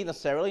support me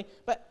necessarily,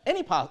 but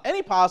any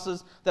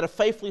pastors that are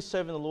faithfully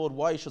serving the Lord,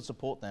 why you should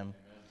support them.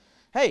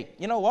 Amen. Hey,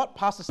 you know what?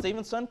 Pastor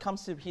Stevenson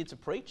comes here to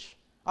preach.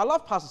 I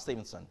love Pastor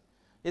Stevenson.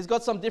 He's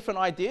got some different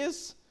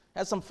ideas,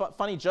 has some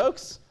funny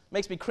jokes,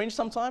 makes me cringe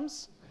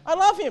sometimes. I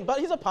love him, but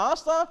he's a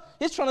pastor.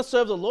 He's trying to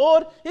serve the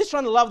Lord. He's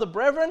trying to love the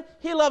brethren.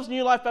 He loves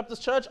New Life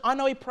Baptist Church. I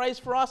know he prays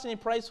for us and he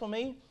prays for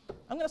me.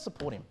 I'm going to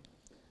support him.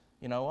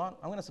 You know what?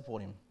 I'm going to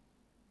support him.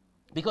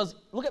 Because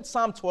look at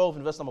Psalm 12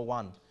 in verse number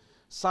 1.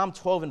 Psalm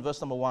 12 in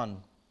verse number 1.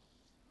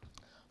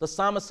 The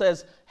psalmist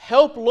says,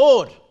 "Help,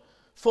 Lord,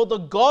 for the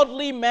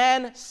godly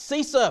man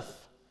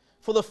ceaseth,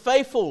 for the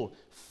faithful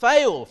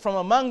fail from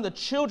among the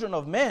children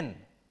of men."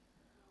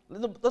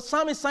 The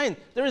psalm is saying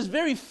there is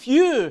very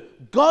few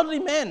godly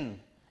men.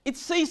 It's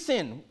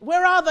ceasing.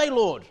 Where are they,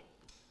 Lord?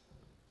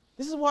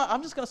 This is why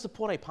I'm just going to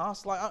support a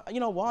pastor. You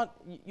know what?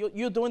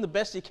 You're doing the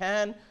best you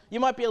can. You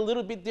might be a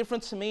little bit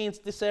different to me in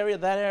this area,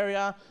 that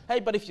area.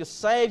 Hey, but if you're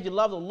saved, you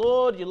love the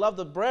Lord, you love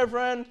the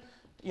brethren,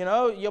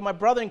 you're my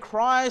brother in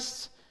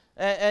Christ,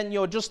 and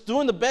you're just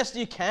doing the best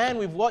you can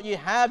with what you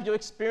have, your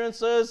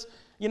experiences,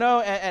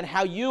 and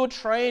how you were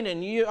trained,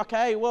 and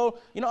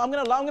I'm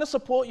going to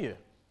support you.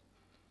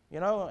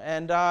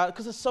 And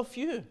because there's so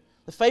few.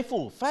 The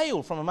faithful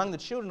fail from among the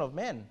children of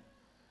men.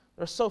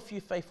 There are so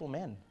few faithful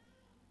men.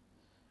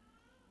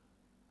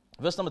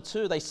 Verse number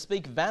 2, they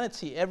speak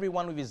vanity,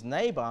 everyone with his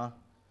neighbor.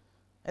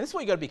 And this is what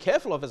you've got to be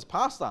careful of as a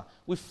pastor.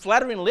 With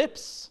flattering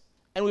lips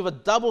and with a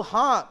double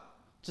heart.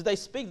 Do they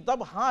speak? The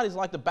double heart is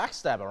like the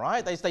backstabber,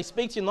 right? They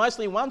speak to you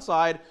nicely on one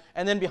side,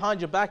 and then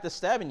behind your back they're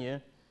stabbing you.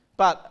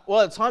 But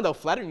all the time they're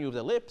flattering you with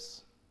their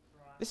lips.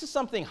 Right. This is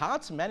something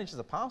hard to manage as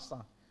a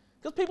pastor.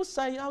 Because people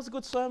say, that was a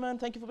good sermon,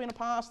 thank you for being a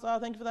pastor,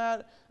 thank you for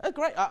that. That's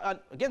great.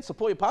 Again,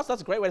 support your pastor.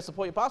 That's a great way to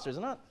support your pastor,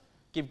 isn't it?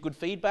 Give good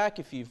feedback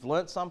if you've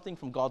learnt something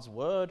from God's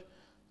word.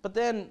 But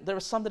then there are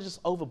some that are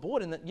just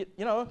overboard, and that you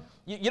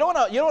don't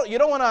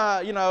want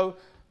to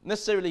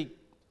necessarily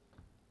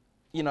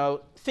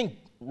think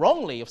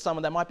wrongly of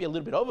someone that might be a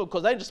little bit over,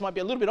 because they just might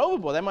be a little bit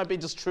overboard. They might be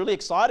just truly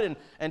excited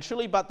and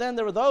truly, but then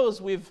there are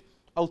those with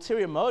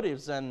ulterior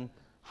motives and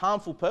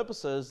harmful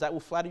purposes that will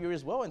flatter you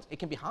as well, and it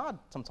can be hard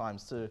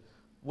sometimes to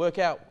work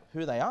out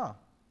who they are,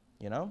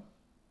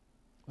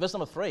 Verse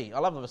number 3. I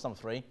love verse number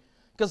 3,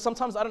 because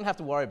sometimes I don't have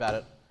to worry about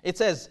it. It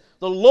says,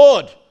 "The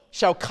Lord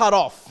shall cut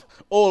off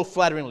all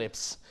flattering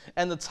lips,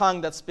 and the tongue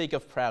that speak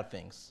of proud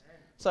things."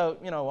 So,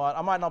 you know what?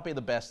 I might not be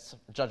the best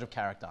judge of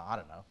character. I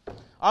don't know.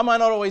 I might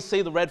not always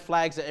see the red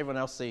flags that everyone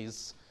else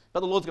sees, but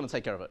the Lord's going to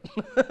take care of it.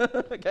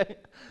 Okay?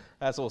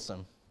 That's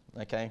awesome.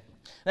 Okay?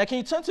 Now, can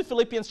you turn to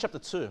Philippians chapter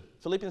 2?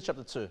 Philippians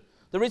chapter 2.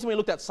 The reason we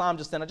looked at Psalm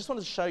just then, I just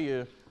wanted to show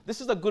you, this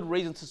is a good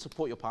reason to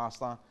support your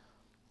pastor.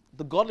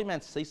 The godly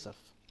man ceaseth.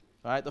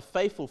 Right? The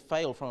faithful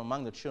fail from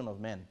among the children of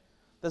men.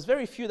 There's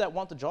very few that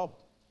want the job.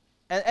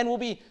 And will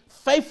be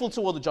faithful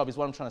toward the job is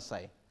what I'm trying to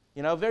say.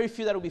 Very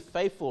few that will be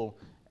faithful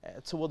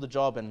toward the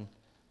job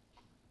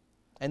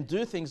and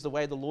do things the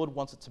way the Lord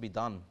wants it to be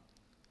done.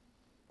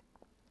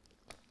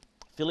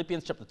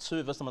 Philippians chapter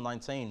 2, verse number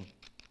 19.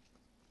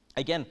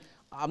 Again,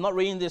 I'm not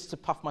reading this to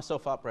puff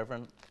myself up,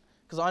 Reverend,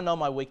 because I know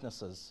my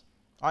weaknesses.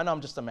 I know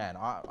I'm just a man.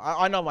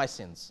 I know my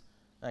sins.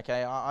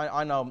 Okay,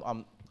 I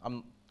know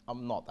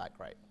I'm not that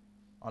great,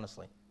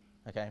 honestly.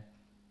 Okay.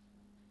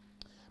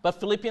 But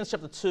Philippians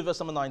chapter 2, verse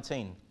number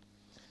 19.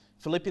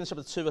 Philippians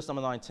chapter 2, verse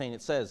number 19,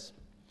 it says,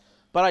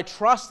 But I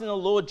trust in the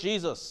Lord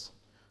Jesus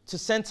to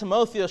send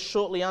Timotheus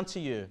shortly unto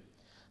you,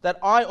 that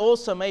I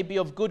also may be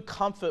of good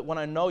comfort when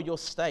I know your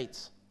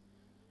state.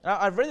 Now,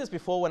 I've read this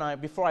before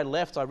before I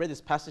left. I read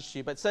this passage to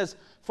you, but it says,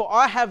 for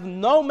I have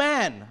no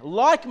man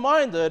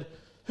like-minded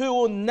who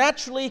will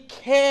naturally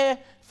care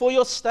for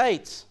your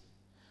state.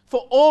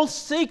 For all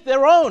seek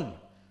their own,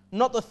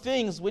 not the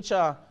things which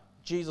are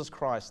Jesus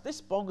Christ.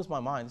 This boggles my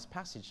mind, this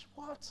passage.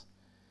 What?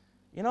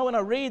 You know, when I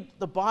read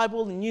the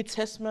Bible, the New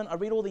Testament, I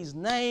read all these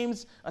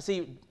names. I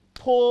see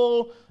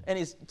Paul and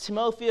his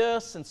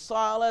Timotheus and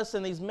Silas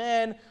and these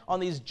men on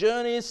these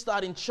journeys,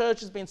 starting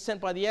churches, being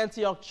sent by the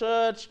Antioch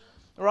church,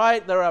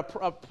 right? There are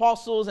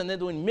apostles and they're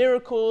doing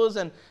miracles.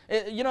 And,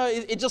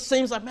 it just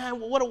seems like, man,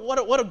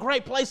 what a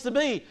great place to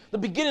be. The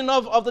beginning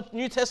of the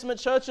New Testament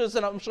churches,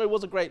 and I'm sure it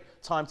was a great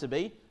time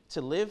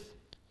to live.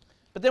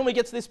 But then we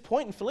get to this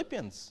point in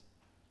Philippians.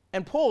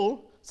 And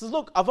Paul says,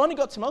 look, I've only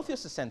got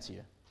Timotheus to send to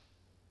you.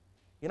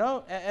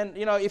 And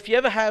if you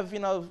ever have,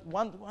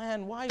 one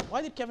man,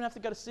 why did Kevin have to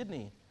go to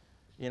Sydney?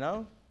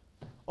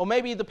 Or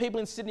maybe the people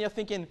in Sydney are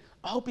thinking,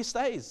 I hope he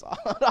stays.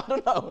 I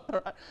don't know.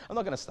 All right? I'm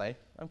not going to stay.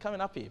 I'm coming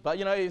up here. But,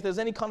 if there's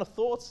any kind of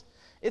thoughts,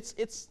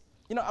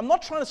 I'm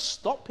not trying to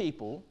stop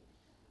people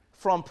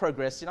from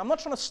progressing. I'm not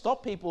trying to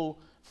stop people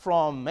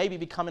from maybe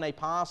becoming a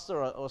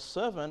pastor or a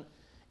servant.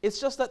 It's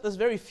just that there's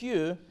very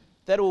few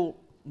that will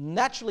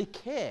naturally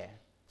care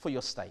for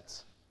your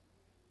state.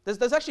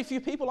 There's actually a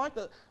few people like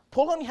that.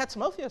 Paul only had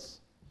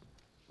Timotheus.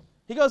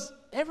 He goes,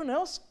 everyone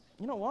else,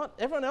 you know what?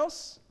 Everyone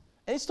else,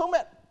 and he's talking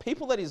about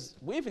people that he's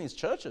with in his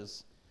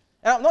churches.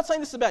 And I'm not saying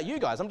this is about you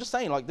guys. I'm just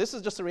saying, this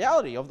is just the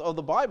reality of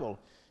the Bible.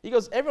 He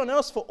goes, everyone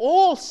else, for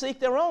all seek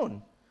their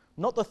own,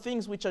 not the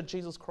things which are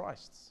Jesus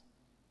Christ's.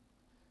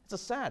 It's a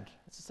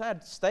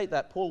sad state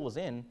that Paul was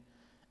in.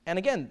 And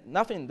again,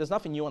 there's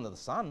nothing new under the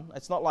sun.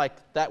 It's not like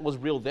that was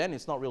real then,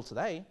 it's not real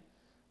today.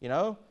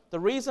 The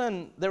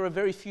reason there are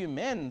very few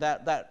men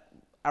that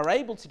are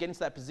able to get into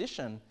that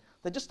position,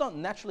 they just don't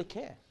naturally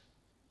care.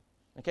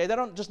 Okay, they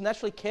don't just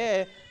naturally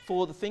care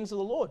for the things of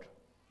the Lord.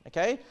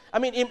 Okay, I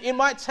mean, it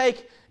might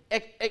take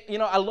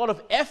a lot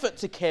of effort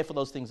to care for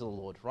those things of the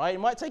Lord, right? It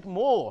might take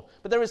more,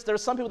 but there are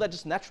some people that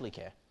just naturally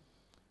care.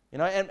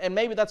 And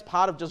maybe that's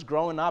part of just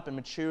growing up and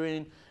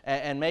maturing,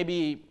 and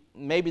maybe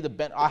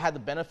I had the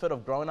benefit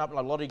of growing up, and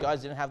a lot of you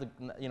guys didn't have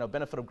the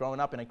benefit of growing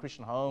up in a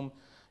Christian home.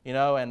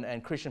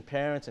 And Christian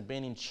parents and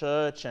being in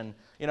church, and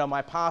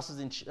my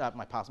pastors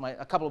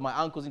a couple of my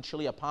uncles in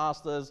Chile are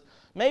pastors.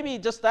 Maybe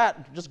just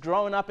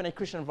growing up in a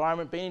Christian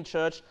environment, being in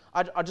church,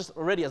 I just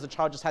already as a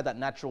child just had that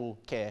natural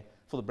care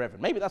for the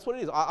brethren. Maybe that's what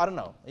it is. I don't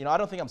know. I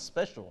don't think I'm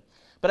special.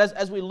 But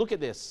as we look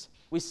at this,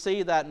 we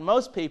see that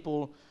most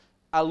people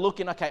are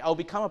looking, okay, I'll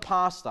become a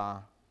pastor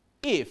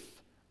if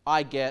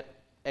I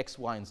get X,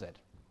 Y, and Z.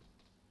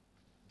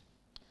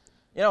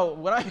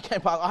 When I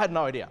became pastor, I had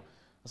no idea.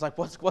 I was like,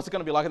 what's it going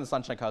to be like in the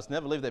Sunshine Coast?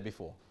 Never lived there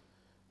before.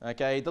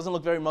 Okay, it doesn't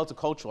look very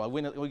multicultural.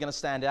 We're going to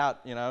stand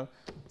out,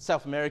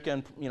 South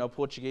American,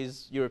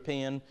 Portuguese,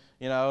 European,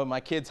 my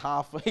kid's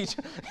half each.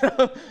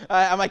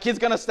 Are my kids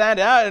going to stand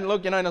out and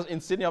look, in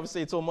Sydney,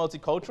 obviously it's all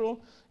multicultural.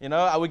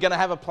 Are we going to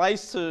have a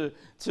place to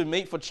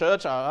meet for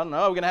church? I don't know.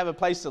 Are we going to have a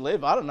place to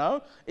live? I don't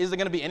know. Is there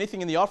going to be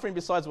anything in the offering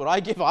besides what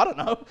I give? I don't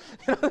know.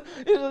 But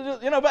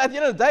at the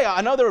end of the day, I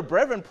know there are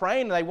brethren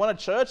praying and they want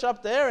a church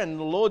up there, and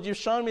the Lord, you've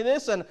shown me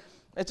this, and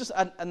it's just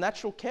a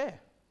natural care.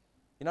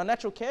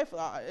 Natural care for,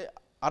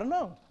 I don't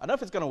know. I don't know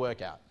if it's going to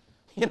work out.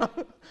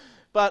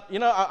 But,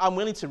 I'm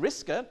willing to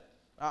risk it.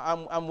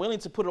 I'm willing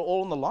to put it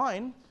all on the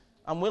line.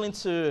 I'm willing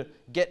to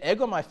get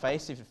egg on my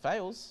face if it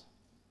fails.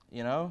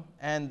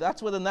 And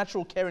that's where the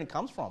natural caring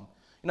comes from.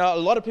 A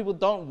lot of people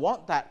don't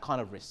want that kind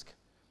of risk.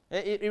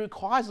 It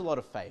requires a lot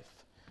of faith.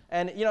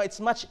 And, it's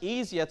much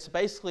easier to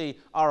basically,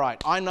 all right,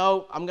 I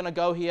know I'm going to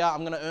go here,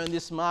 I'm going to earn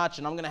this much,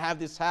 and I'm going to have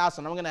this house,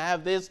 and I'm going to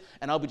have this,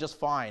 and I'll be just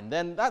fine.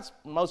 Then that's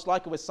most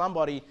likely where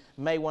somebody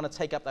may want to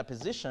take up that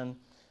position.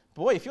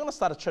 Boy, if you want to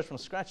start a church from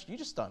scratch, you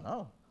just don't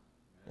know.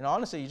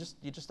 Honestly,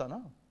 you just don't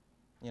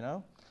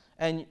know.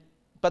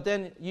 But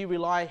then you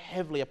rely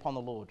heavily upon the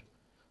Lord.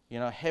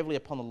 Heavily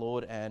upon the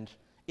Lord, and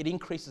it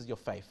increases your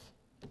faith.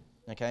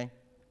 Okay?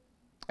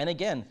 And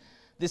again,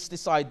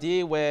 this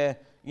idea where,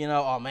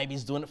 maybe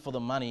he's doing it for the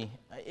money.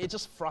 It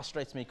just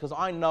frustrates me because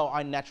I know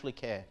I naturally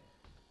care.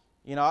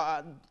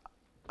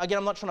 Again,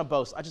 I'm not trying to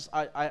boast.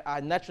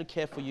 I naturally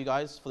care for you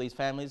guys, for these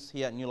families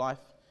here at New Life,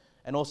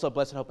 and also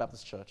Blessed Hope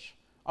Baptist Church.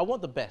 I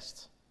want the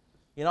best.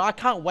 I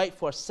can't wait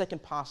for a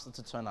second pastor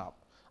to turn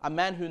up, a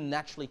man who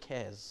naturally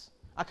cares.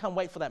 I can't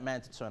wait for that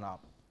man to turn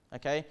up,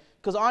 okay?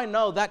 Because I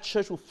know that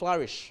church will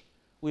flourish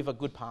with a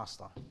good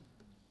pastor,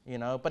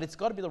 but it's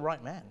got to be the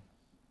right man.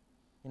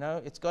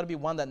 It's got to be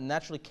one that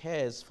naturally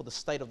cares for the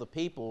state of the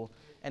people,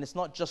 and it's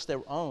not just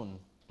their own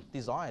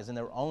desires and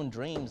their own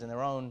dreams and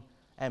their own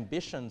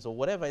ambitions or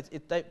whatever.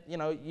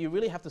 You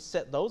really have to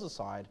set those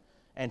aside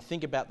and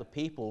think about the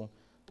people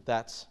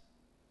that,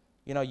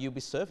 you'll be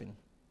serving.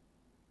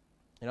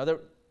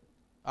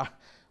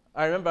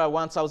 I remember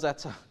once I was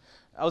at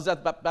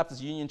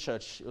Baptist Union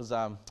Church. It was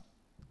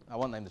I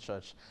won't name the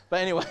church.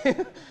 But anyway,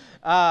 there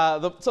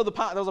was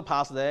a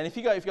pastor there. And if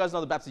you guys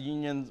know the Baptist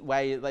Union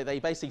way, they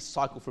basically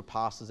cycle through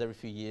pastors every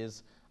few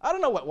years. I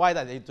don't know why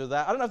they do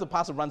that. I don't know if the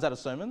pastor runs out of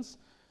sermons.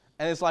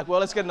 And it's like, well,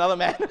 let's get another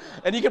man.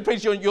 And you can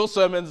preach your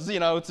sermons,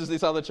 to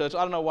this other church.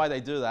 I don't know why they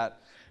do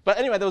that. But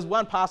anyway, there was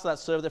one pastor that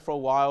served there for a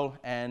while.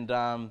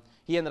 And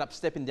he ended up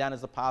stepping down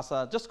as the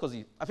pastor just because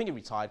I think he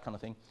retired kind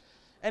of thing.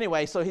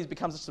 Anyway, so he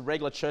becomes just a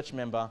regular church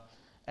member.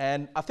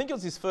 And I think it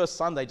was his first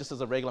Sunday just as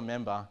a regular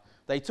member.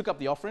 They took up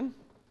the offering.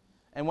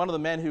 And one of the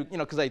men who,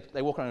 because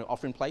they walk around with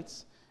offering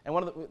plates. And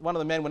one of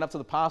the men went up to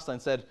the pastor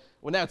and said,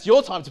 well, now it's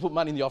your time to put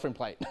money in the offering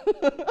plate.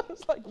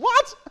 It's like,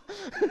 what?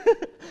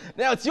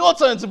 Now it's your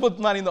turn to put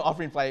money in the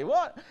offering plate.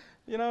 What?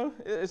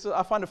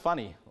 I find it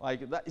funny.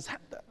 Like,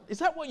 is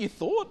that what you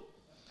thought?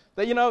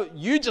 That,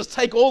 you just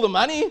take all the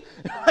money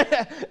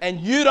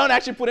and you don't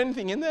actually put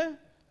anything in there?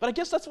 But I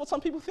guess that's what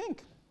some people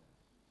think.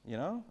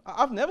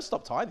 I've never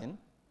stopped tithing.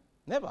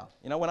 Never.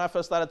 When I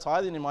first started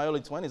tithing in my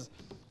early 20s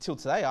till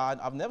today,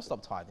 I've never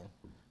stopped tithing.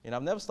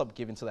 I've never stopped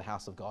giving to the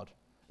house of God.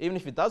 Even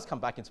if it does come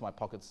back into my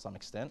pocket to some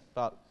extent.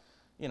 But,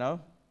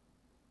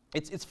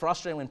 it's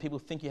frustrating when people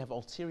think you have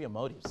ulterior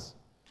motives.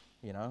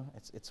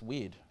 It's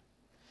weird.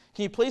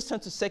 Can you please turn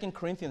to 2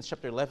 Corinthians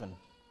chapter 11?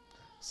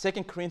 2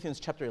 Corinthians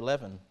chapter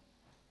 11,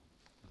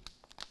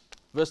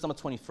 verse number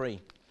 23.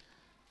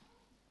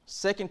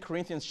 2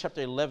 Corinthians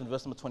chapter 11,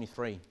 verse number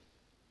 23.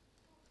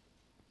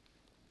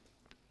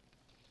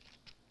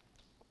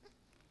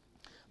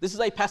 This is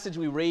a passage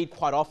we read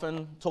quite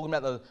often, talking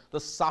about the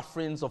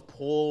sufferings of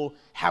Paul,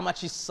 how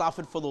much he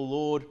suffered for the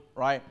Lord,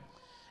 right?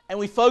 And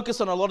we focus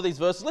on a lot of these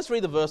verses. Let's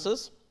read the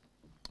verses.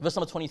 Verse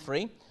number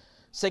 23,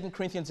 2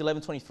 Corinthians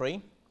 11,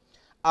 23.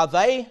 Are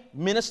they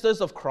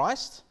ministers of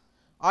Christ?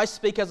 I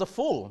speak as a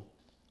fool.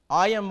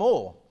 I am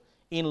more.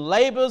 In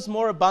labors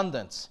more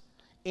abundant.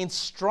 In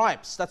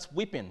stripes, that's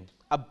whipping,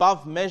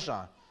 above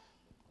measure.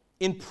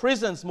 In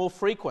prisons more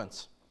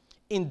frequent.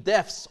 In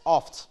deaths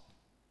oft.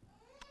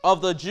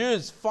 Of the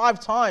Jews 5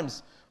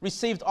 times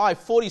received I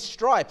 40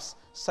 stripes,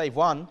 save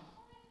one.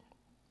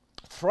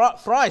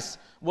 Thrice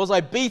was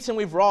I beaten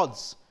with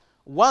rods.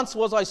 Once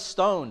was I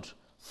stoned.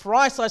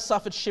 Thrice I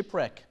suffered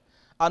shipwreck.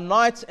 A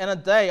night and a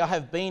day I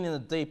have been in the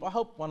deep. I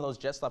hope one of those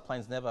Jetstar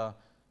planes never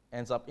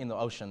ends up in the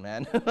ocean,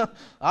 man.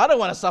 I don't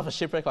want to suffer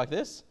shipwreck like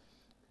this.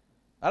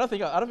 I don't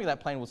think that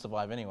plane will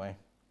survive anyway.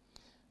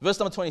 Verse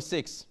number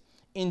 26.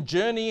 In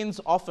journeyings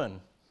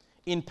often,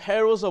 in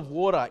perils of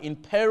water, in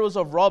perils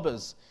of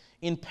robbers,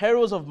 in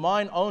perils of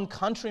mine own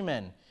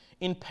countrymen,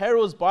 in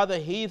perils by the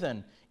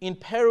heathen, in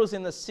perils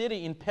in the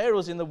city, in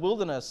perils in the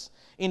wilderness,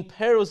 in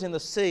perils in the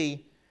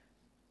sea,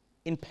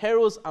 in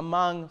perils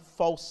among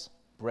false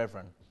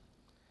brethren.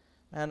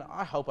 Man,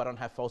 I hope I don't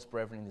have false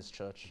brethren in this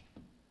church.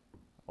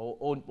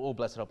 Or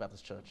Blessed Hope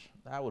Baptist Church.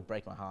 That would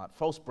break my heart.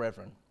 False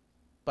brethren.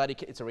 But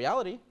it's a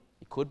reality.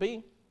 It could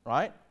be,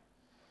 right?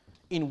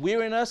 In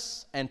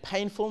weariness and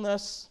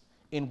painfulness,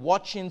 in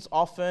watchings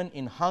often,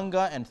 in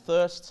hunger and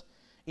thirst,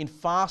 in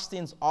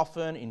fastings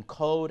often, in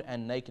cold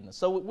and nakedness.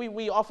 So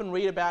we often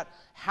read about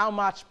how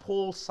much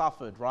Paul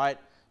suffered, right?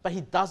 But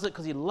he does it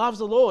because he loves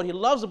the Lord. He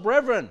loves the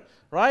brethren,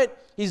 right?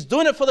 He's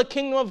doing it for the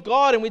kingdom of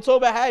God. And we talk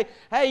about,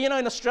 hey, in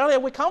Australia,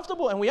 we're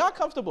comfortable. And we are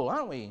comfortable,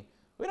 aren't we?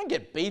 We don't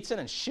get beaten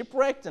and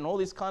shipwrecked and all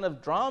these kind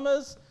of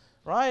dramas,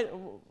 right?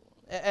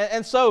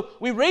 And so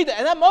we read that,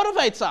 and that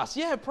motivates us.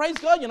 Yeah, praise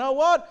God. You know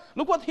what?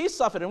 Look what he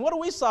suffered, and what are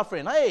we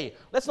suffering? Hey,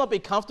 let's not be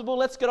comfortable.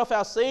 Let's get off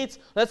our seats.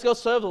 Let's go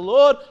serve the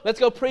Lord. Let's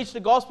go preach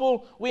the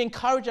gospel. We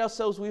encourage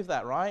ourselves with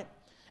that, right?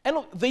 And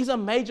look, these are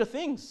major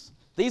things.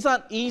 These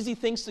aren't easy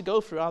things to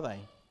go through, are they?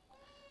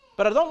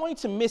 But I don't want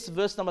you to miss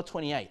verse number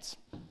 28.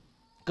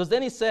 Because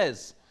then he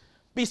says,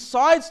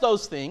 besides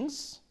those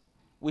things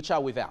which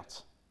are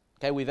without.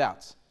 Okay,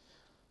 without.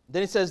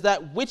 Then he says,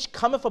 that which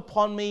cometh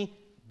upon me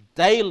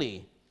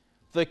daily,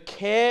 the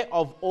care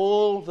of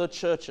all the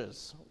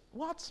churches.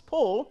 What,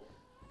 Paul?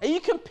 Are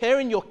you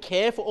comparing your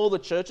care for all the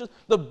churches,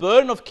 the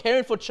burden of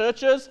caring for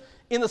churches,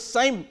 in the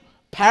same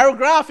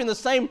paragraph, in the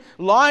same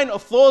line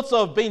of thoughts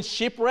of being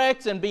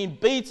shipwrecked and being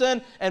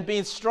beaten and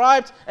being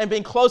striped and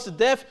being close to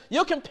death?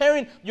 You're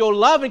comparing your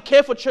love and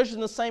care for churches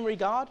in the same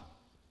regard?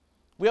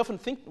 We often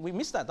think, we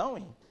miss that, don't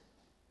we?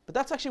 But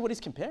that's actually what he's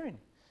comparing.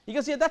 He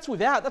goes, yeah, that's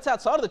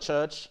outside of the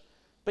church.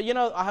 But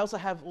I also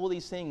have all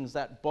these things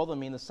that bother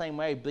me in the same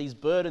way, these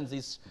burdens,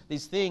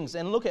 these things.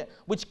 And look at,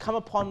 which come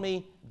upon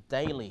me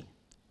daily.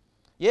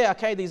 Yeah,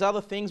 okay, these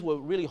other things were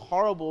really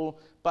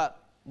horrible,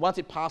 but once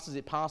it passes,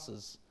 it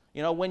passes.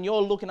 When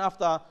you're looking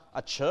after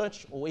a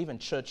church or even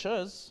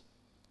churches,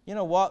 you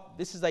know what?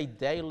 This is a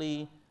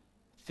daily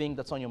thing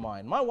that's on your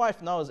mind. My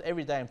wife knows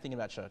every day I'm thinking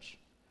about church.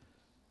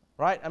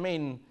 Right? I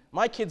mean,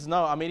 my kids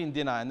know I'm eating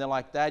dinner and they're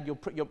like, Dad,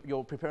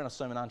 you're preparing a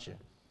sermon, aren't you?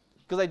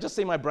 Because they just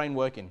see my brain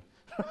working.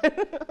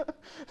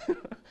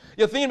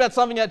 You're thinking about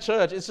something at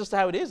church. It's just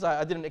how it is.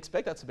 I didn't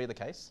expect that to be the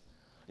case.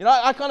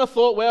 I kind of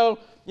thought, well,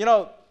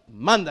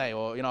 Monday,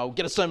 or,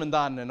 get a sermon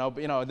done, and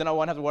then I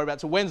won't have to worry about it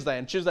till Wednesday,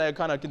 and Tuesday I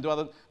kind of can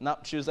do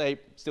Tuesday,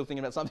 still thinking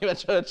about something about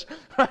church,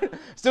 right?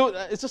 Still,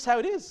 it's just how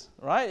it is,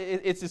 right?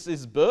 It's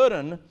this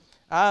burden.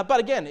 But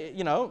again,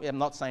 I'm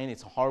not saying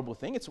it's a horrible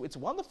thing. It's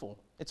wonderful.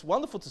 It's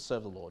wonderful to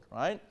serve the Lord,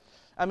 right?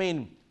 I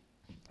mean,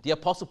 the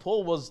Apostle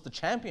Paul was the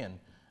champion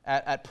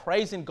at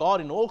praising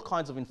God in all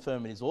kinds of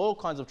infirmities, all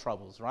kinds of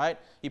troubles, right?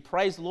 He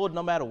praised the Lord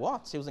no matter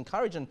what. He was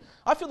encouraged, and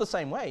I feel the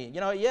same way.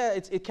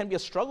 It can be a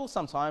struggle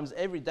sometimes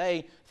every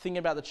day thinking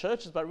about the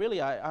churches, but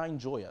really I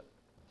enjoy it.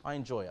 I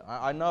enjoy it.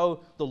 I know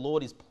the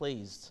Lord is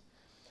pleased.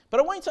 But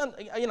I want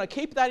you to,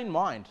 keep that in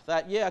mind,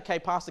 that,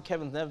 Pastor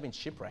Kevin's never been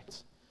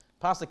shipwrecked.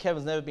 Pastor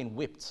Kevin's never been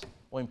whipped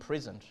or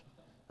imprisoned,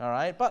 all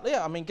right? But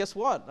guess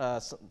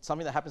what?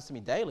 Something that happens to me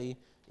daily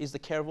is the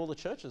care of all the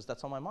churches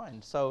that's on my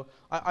mind. So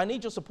I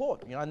need your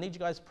support. I need you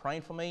guys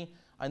praying for me.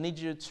 I need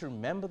you to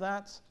remember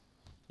that.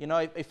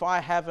 If I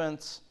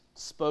haven't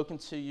spoken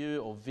to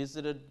you or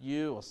visited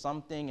you or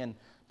something, and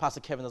Pastor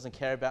Kevin doesn't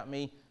care about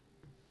me,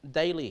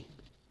 daily.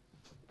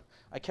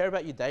 I care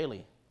about you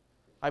daily.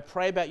 I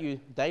pray about you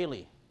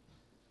daily.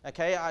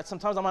 Okay,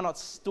 sometimes I might not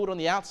stood on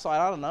the outside.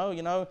 I don't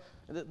know.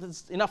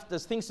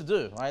 There's things to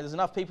do, right? There's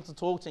enough people to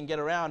talk to and get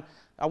around.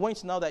 I want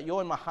you to know that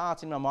you're in my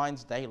heart, in my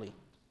minds daily.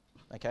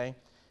 Okay,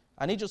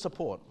 I need your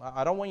support.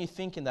 I don't want you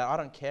thinking that I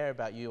don't care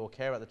about you or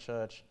care about the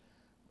church.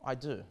 I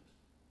do,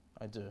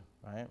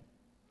 right?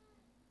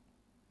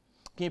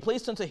 Can you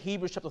please turn to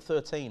Hebrews chapter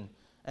 13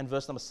 and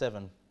verse number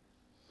 7?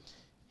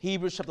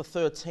 Hebrews chapter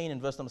 13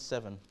 and verse number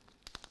 7.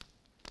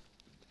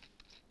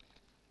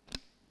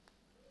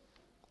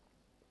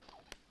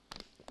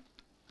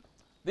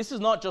 This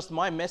is not just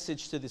my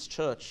message to this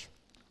church.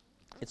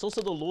 It's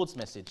also the Lord's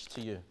message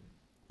to you,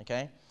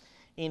 okay?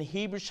 In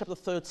Hebrews chapter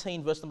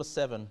 13, verse number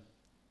 7,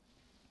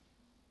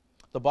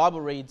 the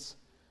Bible reads,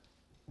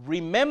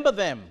 "Remember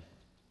them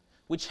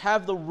which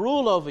have the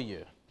rule over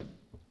you."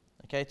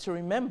 Okay, to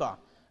remember.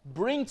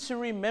 Bring to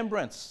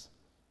remembrance.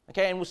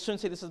 Okay, and we'll soon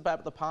see this is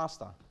about the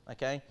pastor.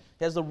 Okay,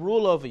 he has the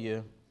rule over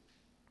you,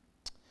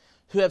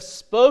 who have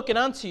spoken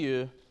unto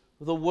you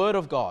the word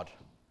of God,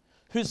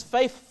 whose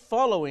faith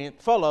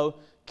follow,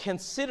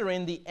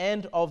 considering the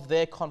end of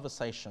their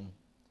conversation.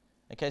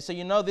 Okay, so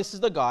this is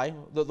the guy,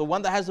 the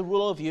one that has the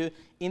rule over you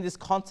in this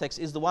context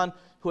is the one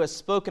who has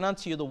spoken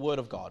unto you the word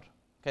of God.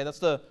 Okay, that's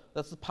the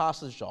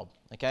pastor's job.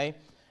 Okay,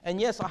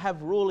 and yes, I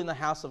have rule in the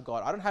house of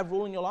God. I don't have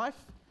rule in your life.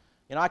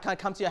 I can't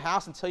come to your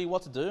house and tell you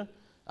what to do.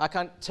 I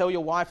can't tell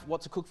your wife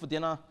what to cook for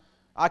dinner.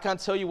 I can't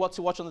tell you what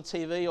to watch on the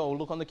TV or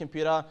look on the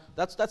computer.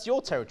 That's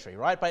your territory,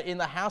 right? But in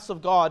the house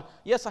of God,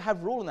 yes, I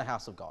have rule in the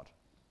house of God.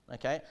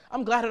 Okay,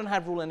 I'm glad I don't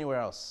have rule anywhere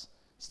else.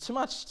 It's too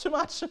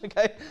much.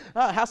 Okay,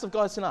 house of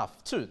God, it's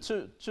enough. Two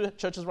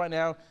churches right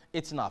now,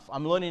 it's enough.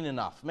 I'm learning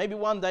enough. Maybe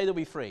one day there'll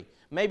be 3.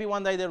 Maybe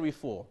one day there'll be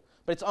 4.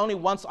 But it's only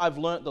once I've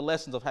learned the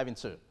lessons of having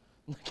 2.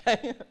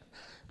 Okay,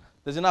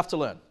 there's enough to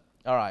learn.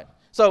 All right.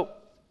 So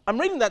I'm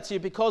reading that to you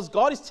because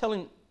God is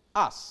telling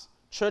us,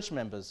 church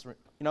members,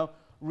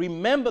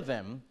 remember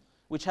them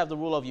which have the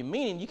rule of you.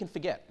 Meaning you can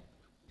forget.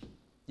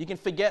 You can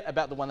forget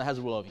about the one that has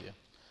the rule of you.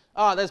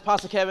 There's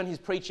Pastor Kevin. He's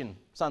preaching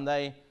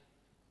Sunday.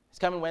 He's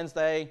coming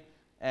Wednesday.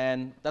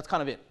 And that's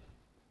kind of it.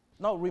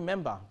 No,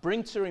 remember.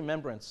 Bring to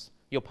remembrance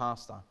your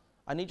pastor.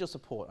 I need your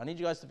support. I need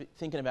you guys to be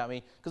thinking about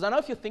me. Because I know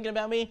if you're thinking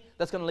about me,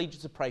 that's going to lead you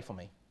to pray for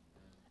me.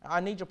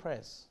 I need your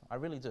prayers. I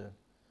really do.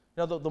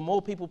 The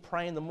more people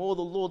praying, the more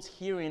the Lord's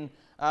hearing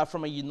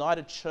from a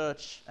united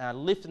church,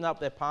 lifting up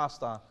their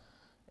pastor.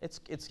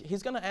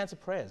 He's going to answer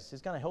prayers.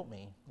 He's going to help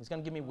me. He's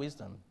going to give me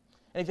wisdom.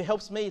 And if it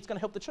helps me, it's going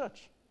to help the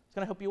church. It's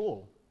going to help you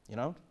all,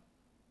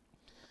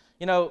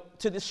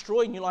 to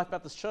destroy New Life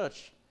Baptist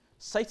Church,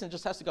 Satan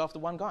just has to go after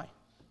one guy.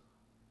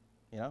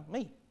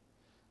 Me.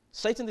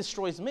 Satan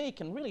destroys me,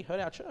 can really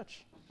hurt our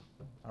church.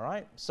 All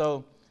right?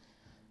 So,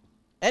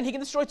 and he can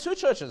destroy 2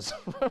 churches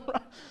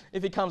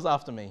if he comes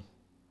after me.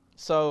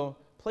 So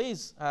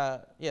please,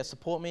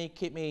 support me,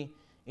 keep me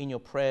in your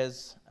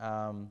prayers.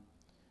 And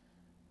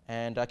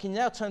can you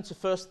now turn to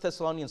 1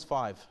 Thessalonians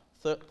 5.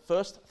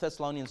 1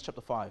 Thessalonians chapter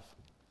 5.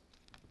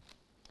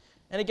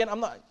 And again, I'm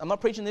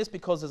not preaching this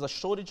because there's a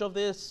shortage of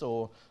this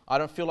or I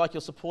don't feel like you're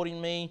supporting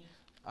me.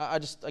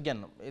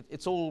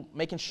 It's all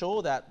making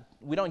sure that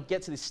we don't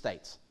get to this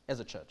state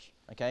as a church,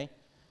 okay?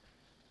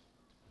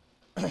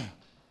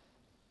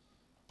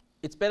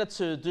 It's better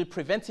to do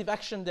preventive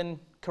action than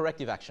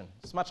corrective action.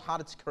 It's much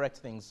harder to correct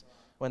things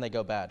when they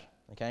go bad,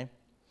 okay?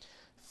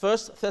 1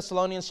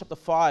 Thessalonians chapter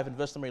 5 and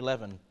verse number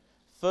 11.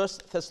 1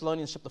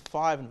 Thessalonians chapter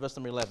 5 and verse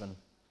number 11.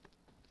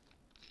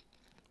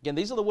 Again,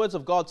 these are the words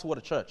of God toward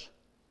a church.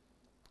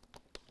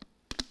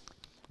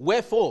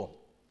 "Wherefore,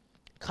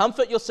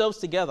 comfort yourselves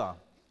together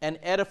and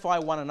edify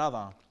one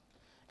another,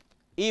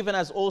 even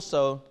as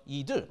also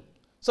ye do."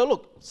 So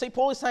look, see,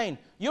 Paul is saying,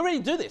 you already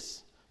do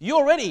this. You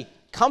already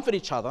comfort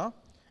each other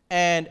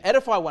and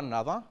edify one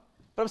another,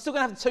 but I'm still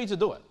going to have to tell you to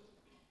do it.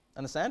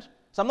 Understand?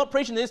 So I'm not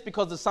preaching this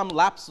because there's some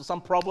lapse or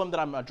some problem that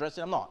I'm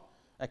addressing. I'm not.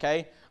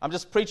 Okay? I'm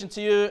just preaching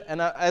to you,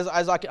 and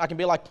as I can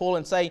be like Paul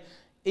and say,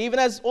 even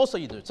as also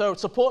you do. So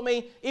support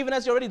me, even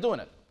as you're already doing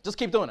it. Just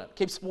keep doing it.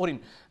 Keep supporting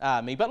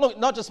me. But look,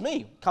 not just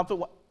me. Comfort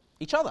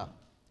each other.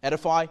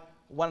 Edify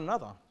one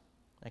another.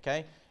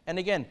 Okay? And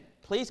again,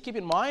 please keep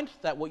in mind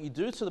that what you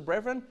do to the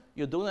brethren,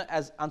 you're doing it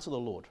as unto the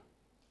Lord.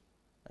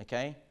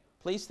 Okay?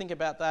 Please think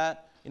about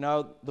that. You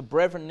know, the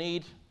brethren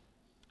need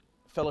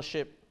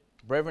fellowship.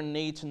 Brethren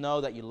need to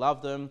know that you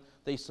love them,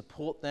 that you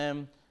support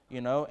them,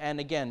 you know. And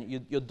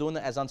again, you're doing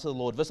it as unto the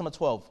Lord. Verse number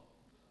 12.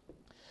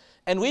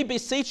 And we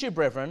beseech you,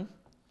 brethren,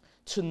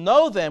 to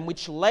know them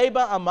which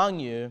labor among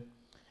you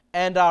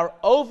and are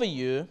over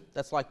you,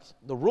 that's like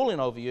the ruling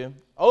over you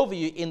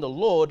in the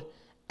Lord,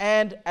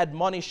 and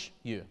admonish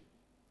you.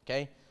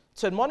 Okay?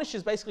 To admonish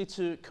is basically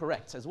to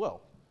correct as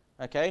well.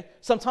 Okay?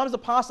 Sometimes the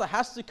pastor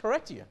has to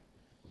correct you.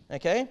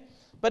 Okay?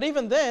 But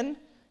even then,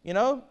 you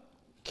know,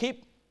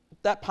 keep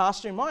that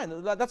pastor in mind.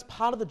 That's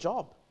part of the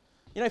job.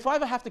 You know, if I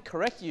ever have to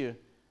correct you,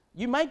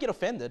 you may get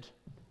offended,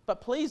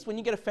 but please, when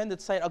you get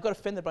offended, say, I got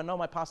offended, but I know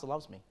my pastor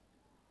loves me.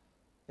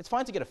 It's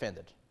fine to get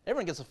offended.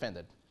 Everyone gets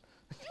offended.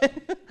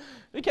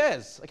 Who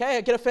cares? Okay,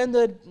 I get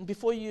offended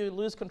before you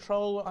lose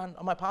control, and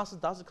my pastor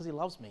does it because he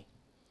loves me.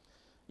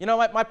 You know,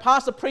 my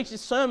pastor preached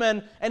his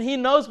sermon, and he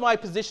knows my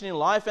position in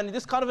life, and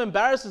this kind of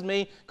embarrasses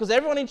me because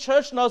everyone in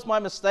church knows my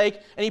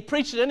mistake, and he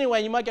preached it anyway,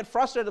 and you might get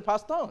frustrated, the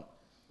pastor don't.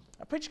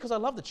 I preach because I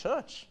love the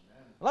church.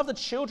 I love the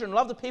children, I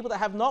love the people that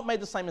have not made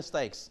the same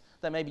mistakes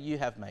that maybe you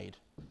have made.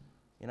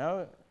 You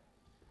know?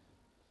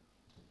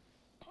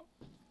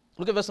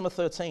 Look at verse number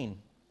 13.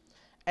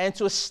 And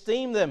to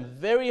esteem them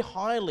very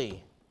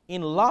highly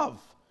in love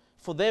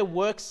for their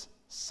work's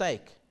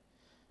sake,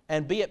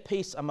 and be at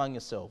peace among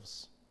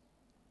yourselves.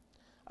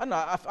 I don't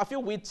know, I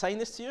feel weird saying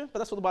this to you, but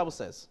that's what the Bible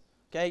says.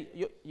 Okay?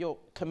 You're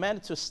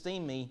commanded to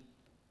esteem me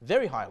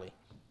very highly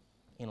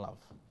in love.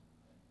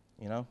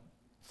 You know?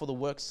 For the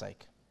work's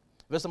sake.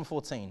 Verse number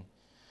 14.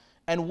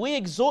 And we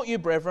exhort you,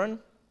 brethren,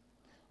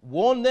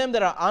 warn them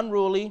that are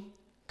unruly,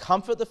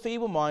 comfort the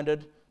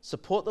feeble-minded,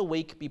 support the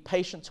weak, be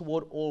patient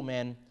toward all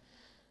men.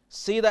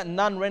 See that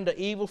none render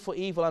evil for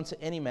evil unto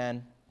any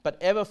man,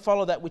 but ever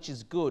follow that which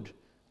is good,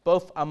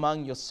 both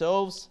among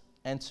yourselves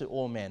and to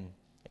all men.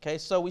 Okay,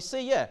 so we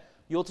see, yeah,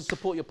 you ought to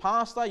support your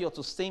pastor, you ought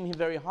to esteem him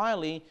very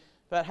highly,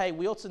 but hey,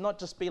 we ought to not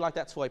just be like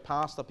that to a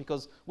pastor,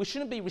 because we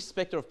shouldn't be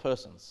respecter of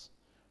persons,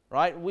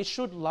 right? We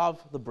should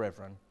love the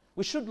brethren.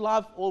 We should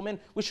love all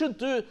men. We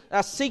should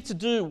seek to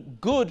do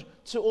good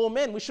to all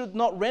men. We should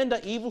not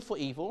render evil for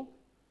evil.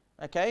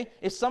 Okay?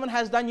 If someone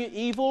has done you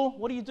evil,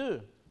 what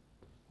do?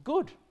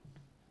 Good.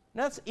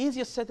 Now that's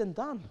easier said than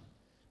done.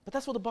 But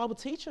that's what the Bible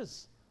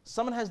teaches.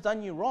 Someone has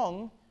done you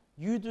wrong,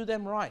 you do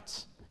them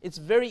right. It's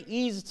very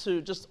easy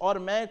to just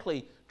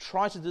automatically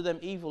try to do them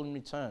evil in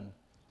return.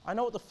 I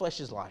know what the flesh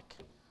is like.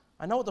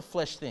 I know what the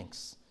flesh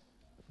thinks.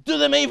 Do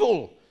them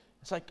evil.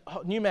 It's like,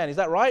 oh, new man, is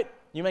that right?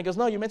 New man goes,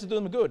 no, you're meant to do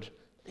them good.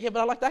 Yeah,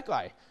 but I like that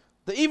guy.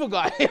 The evil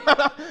guy.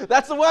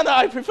 That's the one that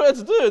I prefer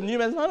to do. And new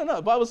man's, no.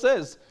 The Bible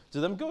says, do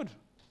them good.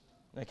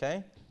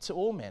 Okay? To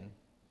all men.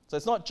 So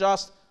it's not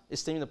just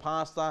esteeming the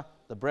pastor,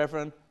 the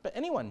brethren, but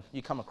anyone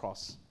you come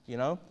across, you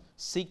know.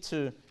 Seek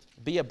to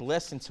be a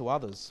blessing to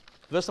others.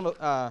 Verse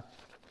number,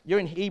 you're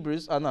in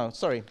Hebrews.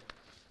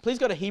 Please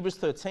go to Hebrews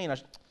 13.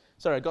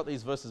 I got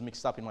these verses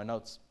mixed up in my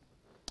notes.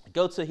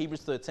 Go to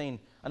Hebrews 13.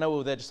 I know we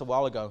were there just a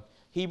while ago.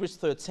 Hebrews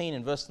 13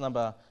 and verse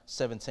number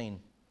 17.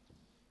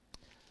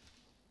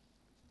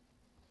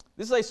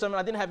 This is a sermon.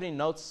 I didn't have any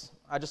notes.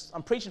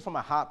 I'm preaching from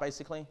my heart,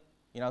 basically,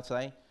 you know,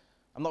 today.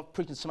 I'm not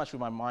preaching so much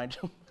with my mind,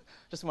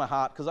 just with my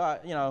heart, because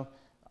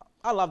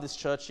I love this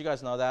church. You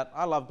guys know that.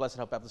 I love Blessed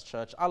Hope Baptist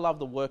Church. I love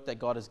the work that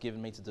God has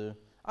given me to do.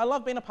 I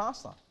love being a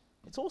pastor.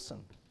 It's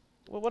awesome.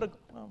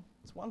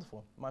 It's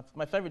wonderful.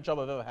 My favorite job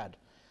I've ever had.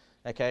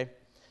 Okay?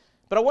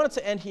 But I wanted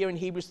to end here in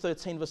Hebrews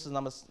 13, verse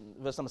number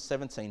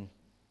 17.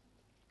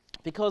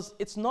 Because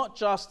it's not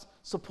just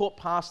support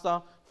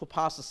pastor for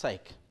pastor's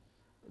sake.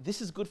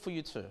 This is good for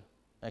you too.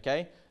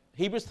 Okay?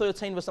 Hebrews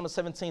 13, verse number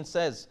 17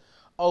 says,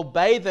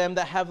 obey them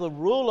that have the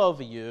rule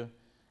over you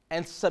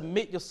and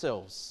submit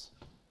yourselves.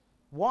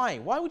 Why?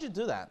 Why would you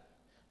do that?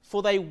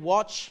 For they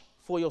watch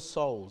for your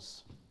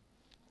souls.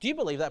 Do you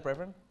believe that,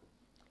 brethren?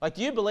 Like,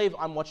 do you believe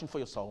I'm watching for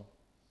your soul?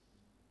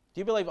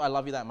 Do you believe I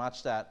love you that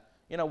much that,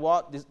 you know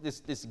what,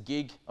 this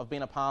gig of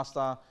being a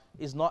pastor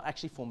is not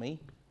actually for me?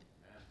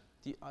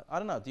 I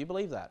don't know. Do you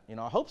believe that? You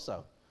know, I hope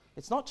so.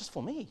 It's not just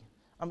for me.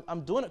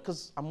 I'm doing it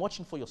because I'm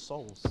watching for your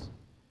souls.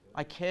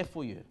 I care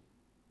for you.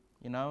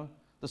 You know,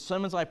 the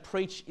sermons I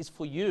preach is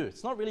for you.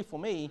 It's not really for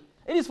me.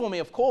 It is for me,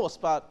 of course,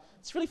 but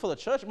it's really for the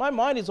church. My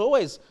mind is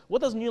always,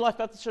 what does New Life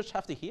Baptist Church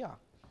have to hear?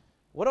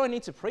 What do I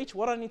need to preach?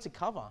 What do I need to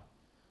cover?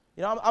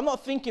 You know, I'm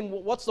not thinking,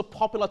 what's the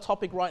popular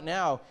topic right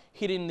now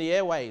hitting the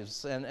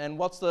airwaves, and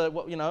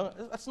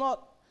that's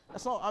not,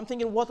 I'm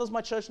thinking, what does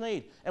my church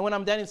need? And when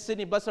I'm down in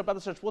Sydney, Blessed Hope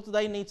Baptist Church, what do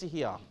they need to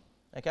hear?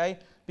 Okay?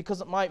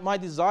 Because my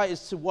desire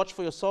is to watch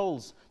for your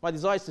souls. My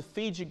desire is to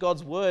feed you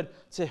God's word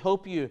to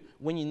help you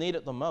when you need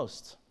it the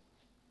most.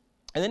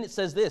 And then it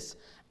says this,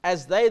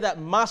 as they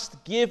that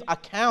must give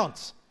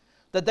account,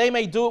 that they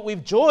may do it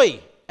with joy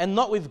and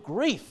not with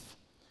grief,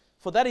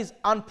 for that is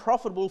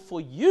unprofitable for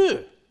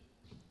you.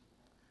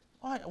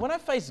 When I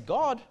face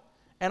God,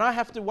 and I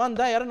have to one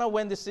day, I don't know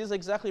when this is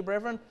exactly,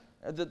 brethren,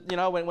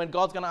 when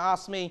God's going to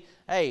ask me,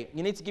 hey,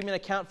 you need to give me an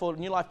account for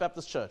New Life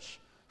Baptist Church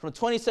from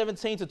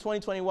 2017 to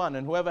 2021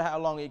 and how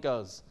long it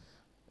goes.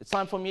 It's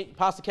time for me,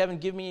 Pastor Kevin,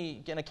 give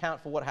me an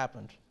account for what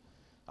happened.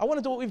 I want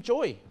to do it with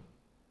joy.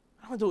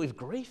 I don't want to do it with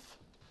grief.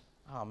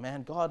 Oh,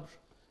 man, God,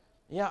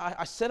 yeah,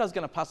 I said I was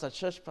going to pastor that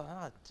church,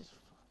 but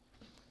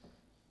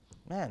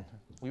man,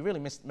 we really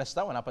messed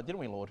that one up, didn't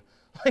we, Lord?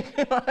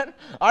 Right?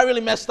 I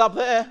really messed up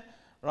there,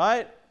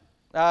 right?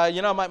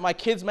 My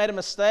kids made a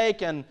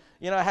mistake and,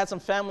 had some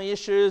family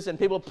issues and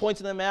people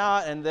pointing them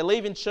out and they're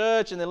leaving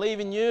church and they're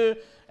leaving you.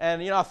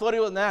 And, I thought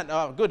it was that.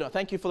 Oh, good.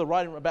 Thank you for the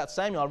writing about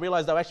Samuel. I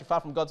realized they were actually far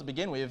from God to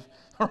begin with,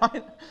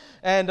 right?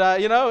 And,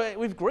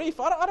 with grief,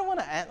 I don't want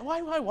to, why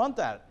do I want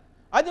that?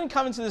 I didn't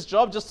come into this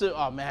job just to,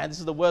 oh, man, this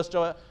is the worst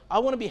job. I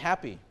want to be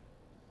happy.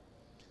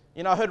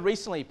 I heard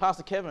recently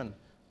Pastor Kevin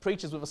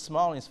preaches with a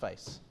smile on his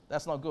face.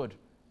 That's not good.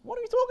 What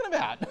are you talking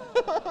about?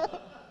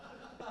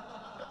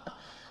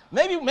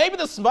 Maybe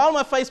the smile on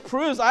my face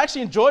proves I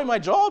actually enjoy my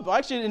job. I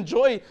actually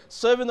enjoy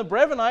serving the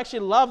brethren. I actually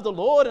love the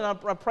Lord and I'm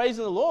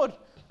praising the Lord.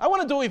 I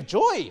want to do it with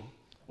joy.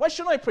 Why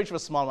shouldn't I preach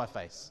with a smile on my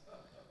face?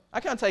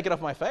 I can't take it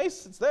off my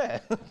face. It's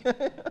there.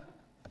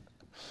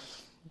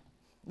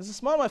 There's a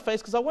smile on my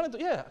face because I want to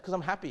do, because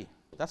I'm happy.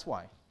 That's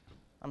why.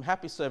 I'm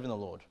happy serving the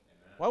Lord.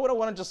 Amen. Why would I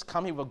want to just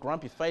come here with a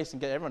grumpy face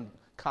and get everyone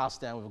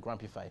cast down with a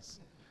grumpy face?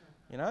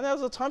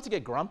 There's a time to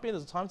get grumpy.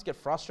 There's a time to get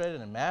frustrated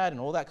and mad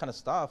and all that kind of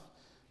stuff.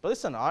 But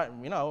listen, I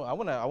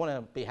want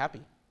to be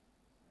happy.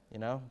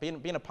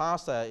 Being a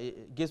pastor,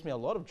 it gives me a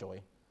lot of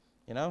joy.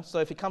 So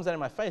if it comes out in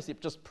my face,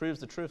 it just proves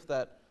the truth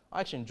that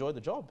I actually enjoy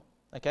the job.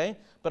 Okay,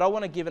 but I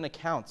want to give an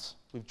account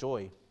with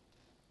joy.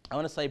 I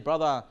want to say,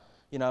 brother,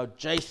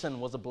 Jason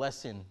was a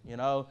blessing. When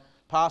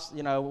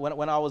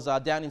I was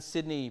down in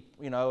Sydney,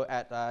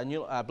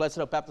 at Blessed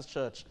Hope Baptist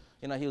Church.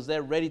 He was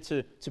there ready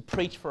to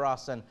preach for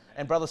us, and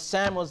Brother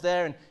Sam was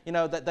there, and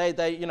that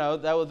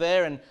they were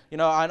there, and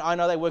I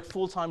know they work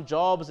full-time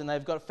jobs and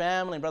they've got a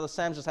family, and Brother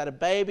Sam's just had a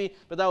baby,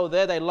 but they were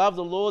there. They loved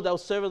the Lord. They were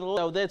serving the Lord.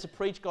 They were there to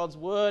preach God's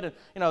word,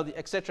 and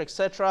etc.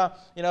 etc.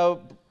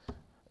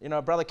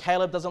 Brother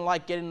Caleb doesn't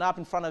like getting up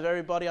in front of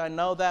everybody. I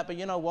know that, but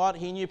you know what?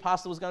 He knew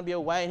Pastor was going to be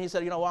away, and he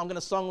said, I'm going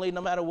to song lead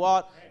no matter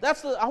what.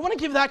 I want to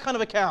give that kind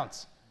of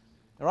account.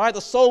 All right,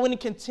 the soul winning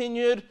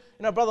continued.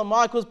 Brother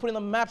Michael's putting the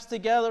maps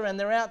together, and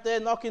they're out there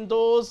knocking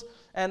doors.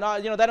 And,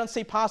 they don't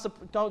see Pastor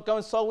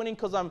going soul winning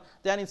because I'm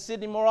down in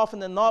Sydney more often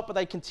than not, but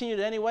they continued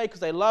anyway because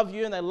they love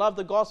you and they love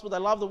the gospel, they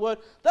love the word.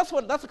 That's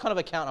the kind of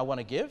account I want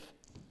to give.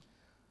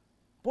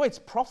 Boy, it's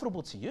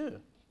profitable to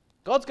you.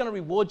 God's going to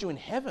reward you in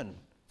heaven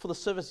for the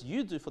service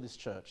you do for this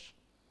church.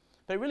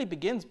 But it really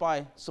begins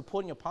by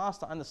supporting your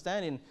pastor,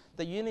 understanding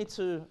that you need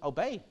to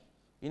obey.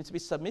 You need to be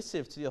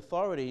submissive to the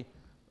authority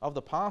of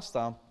the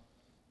pastor.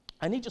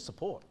 I need your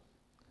support.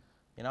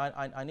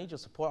 I need your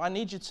support. I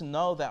need you to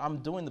know that I'm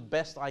doing the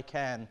best I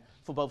can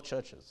for both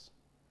churches.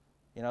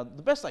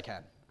 The best I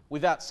can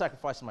without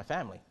sacrificing my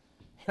family.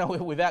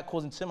 Without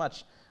causing too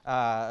much,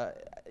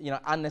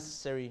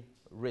 unnecessary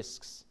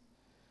risks.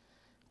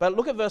 But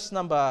look at verse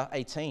number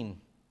 18.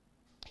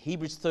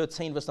 Hebrews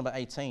 13, verse number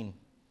 18.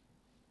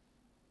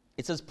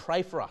 It says,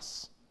 pray for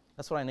us.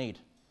 That's what I need.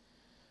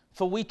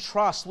 For we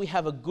trust we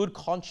have a good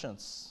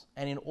conscience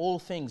and in all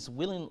things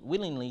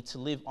willingly to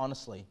live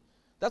honestly.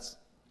 That's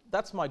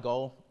my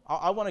goal.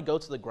 I want to go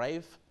to the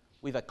grave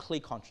with a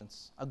clear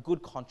conscience, a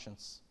good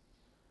conscience.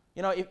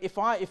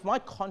 If my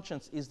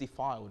conscience is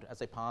defiled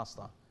as a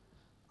pastor,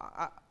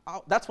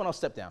 that's when I'll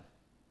step down.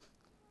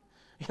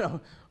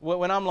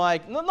 When I'm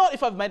like, not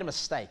if I've made a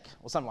mistake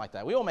or something like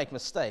that. We all make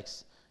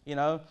mistakes,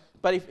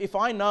 But if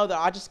I know that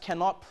I just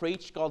cannot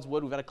preach God's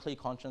word without a clear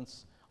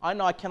conscience, I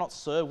know I cannot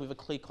serve with a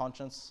clear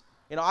conscience.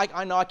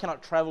 I know I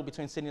cannot travel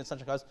between Sydney and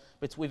Sunshine Coast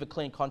with a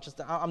clean conscience.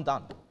 I'm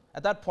done.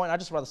 At that point, I'd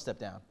just rather step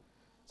down.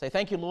 Say,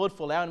 thank you, Lord,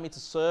 for allowing me to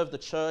serve the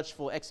church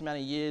for X amount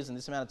of years and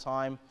this amount of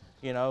time,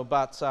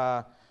 But,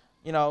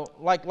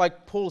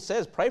 like Paul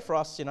says, pray for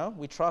us,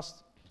 we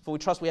trust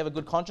we have a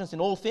good conscience in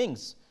all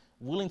things,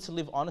 willing to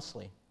live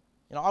honestly.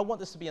 I want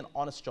this to be an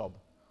honest job,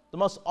 the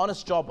most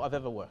honest job I've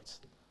ever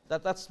worked.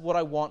 That's what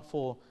I want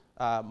for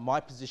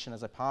my position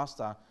as a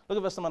pastor. Look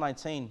at verse number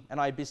 19.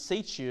 And I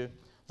beseech you,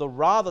 the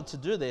rather to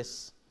do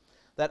this,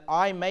 that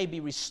I may be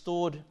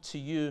restored to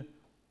you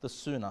the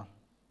sooner.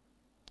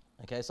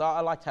 Okay, so I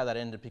liked how that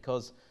ended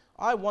because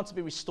I want to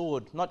be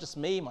restored, not just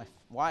me, my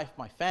wife,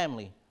 my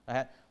family,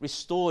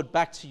 restored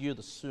back to you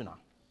the sooner.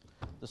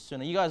 The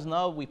sooner. You guys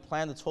know we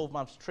planned the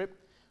 12-month trip.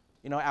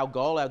 Our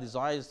goal, our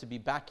desire is to be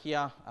back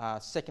here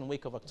second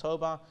week of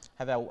October,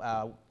 have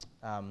our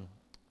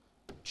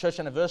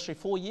church anniversary,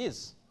 4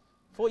 years.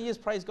 4 years,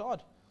 praise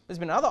God. There's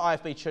been other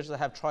IFB churches that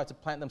have tried to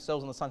plant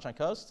themselves on the Sunshine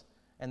Coast,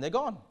 and they're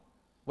gone.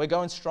 We're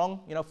going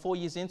strong, 4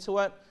 years into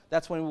it.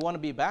 That's when we want to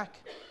be back.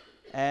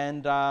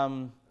 And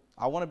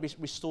I want to be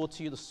restored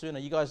to you the sooner.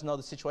 You guys know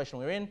the situation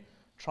we're in,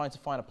 trying to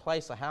find a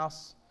place, a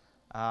house.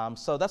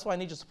 So that's why I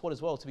need your support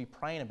as well, to be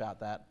praying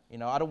about that.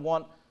 I don't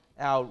want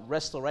our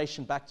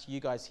restoration back to you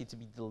guys here to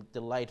be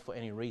delayed for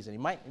any reason. It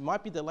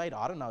might be delayed.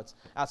 I don't know. It's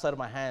outside of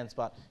my hands.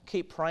 But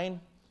keep praying.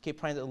 Keep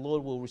praying that the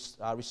Lord will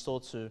restore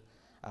to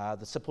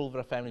the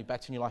Sepulveda family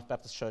back to New Life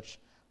Baptist Church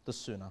the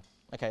sooner.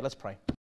 Okay, let's pray.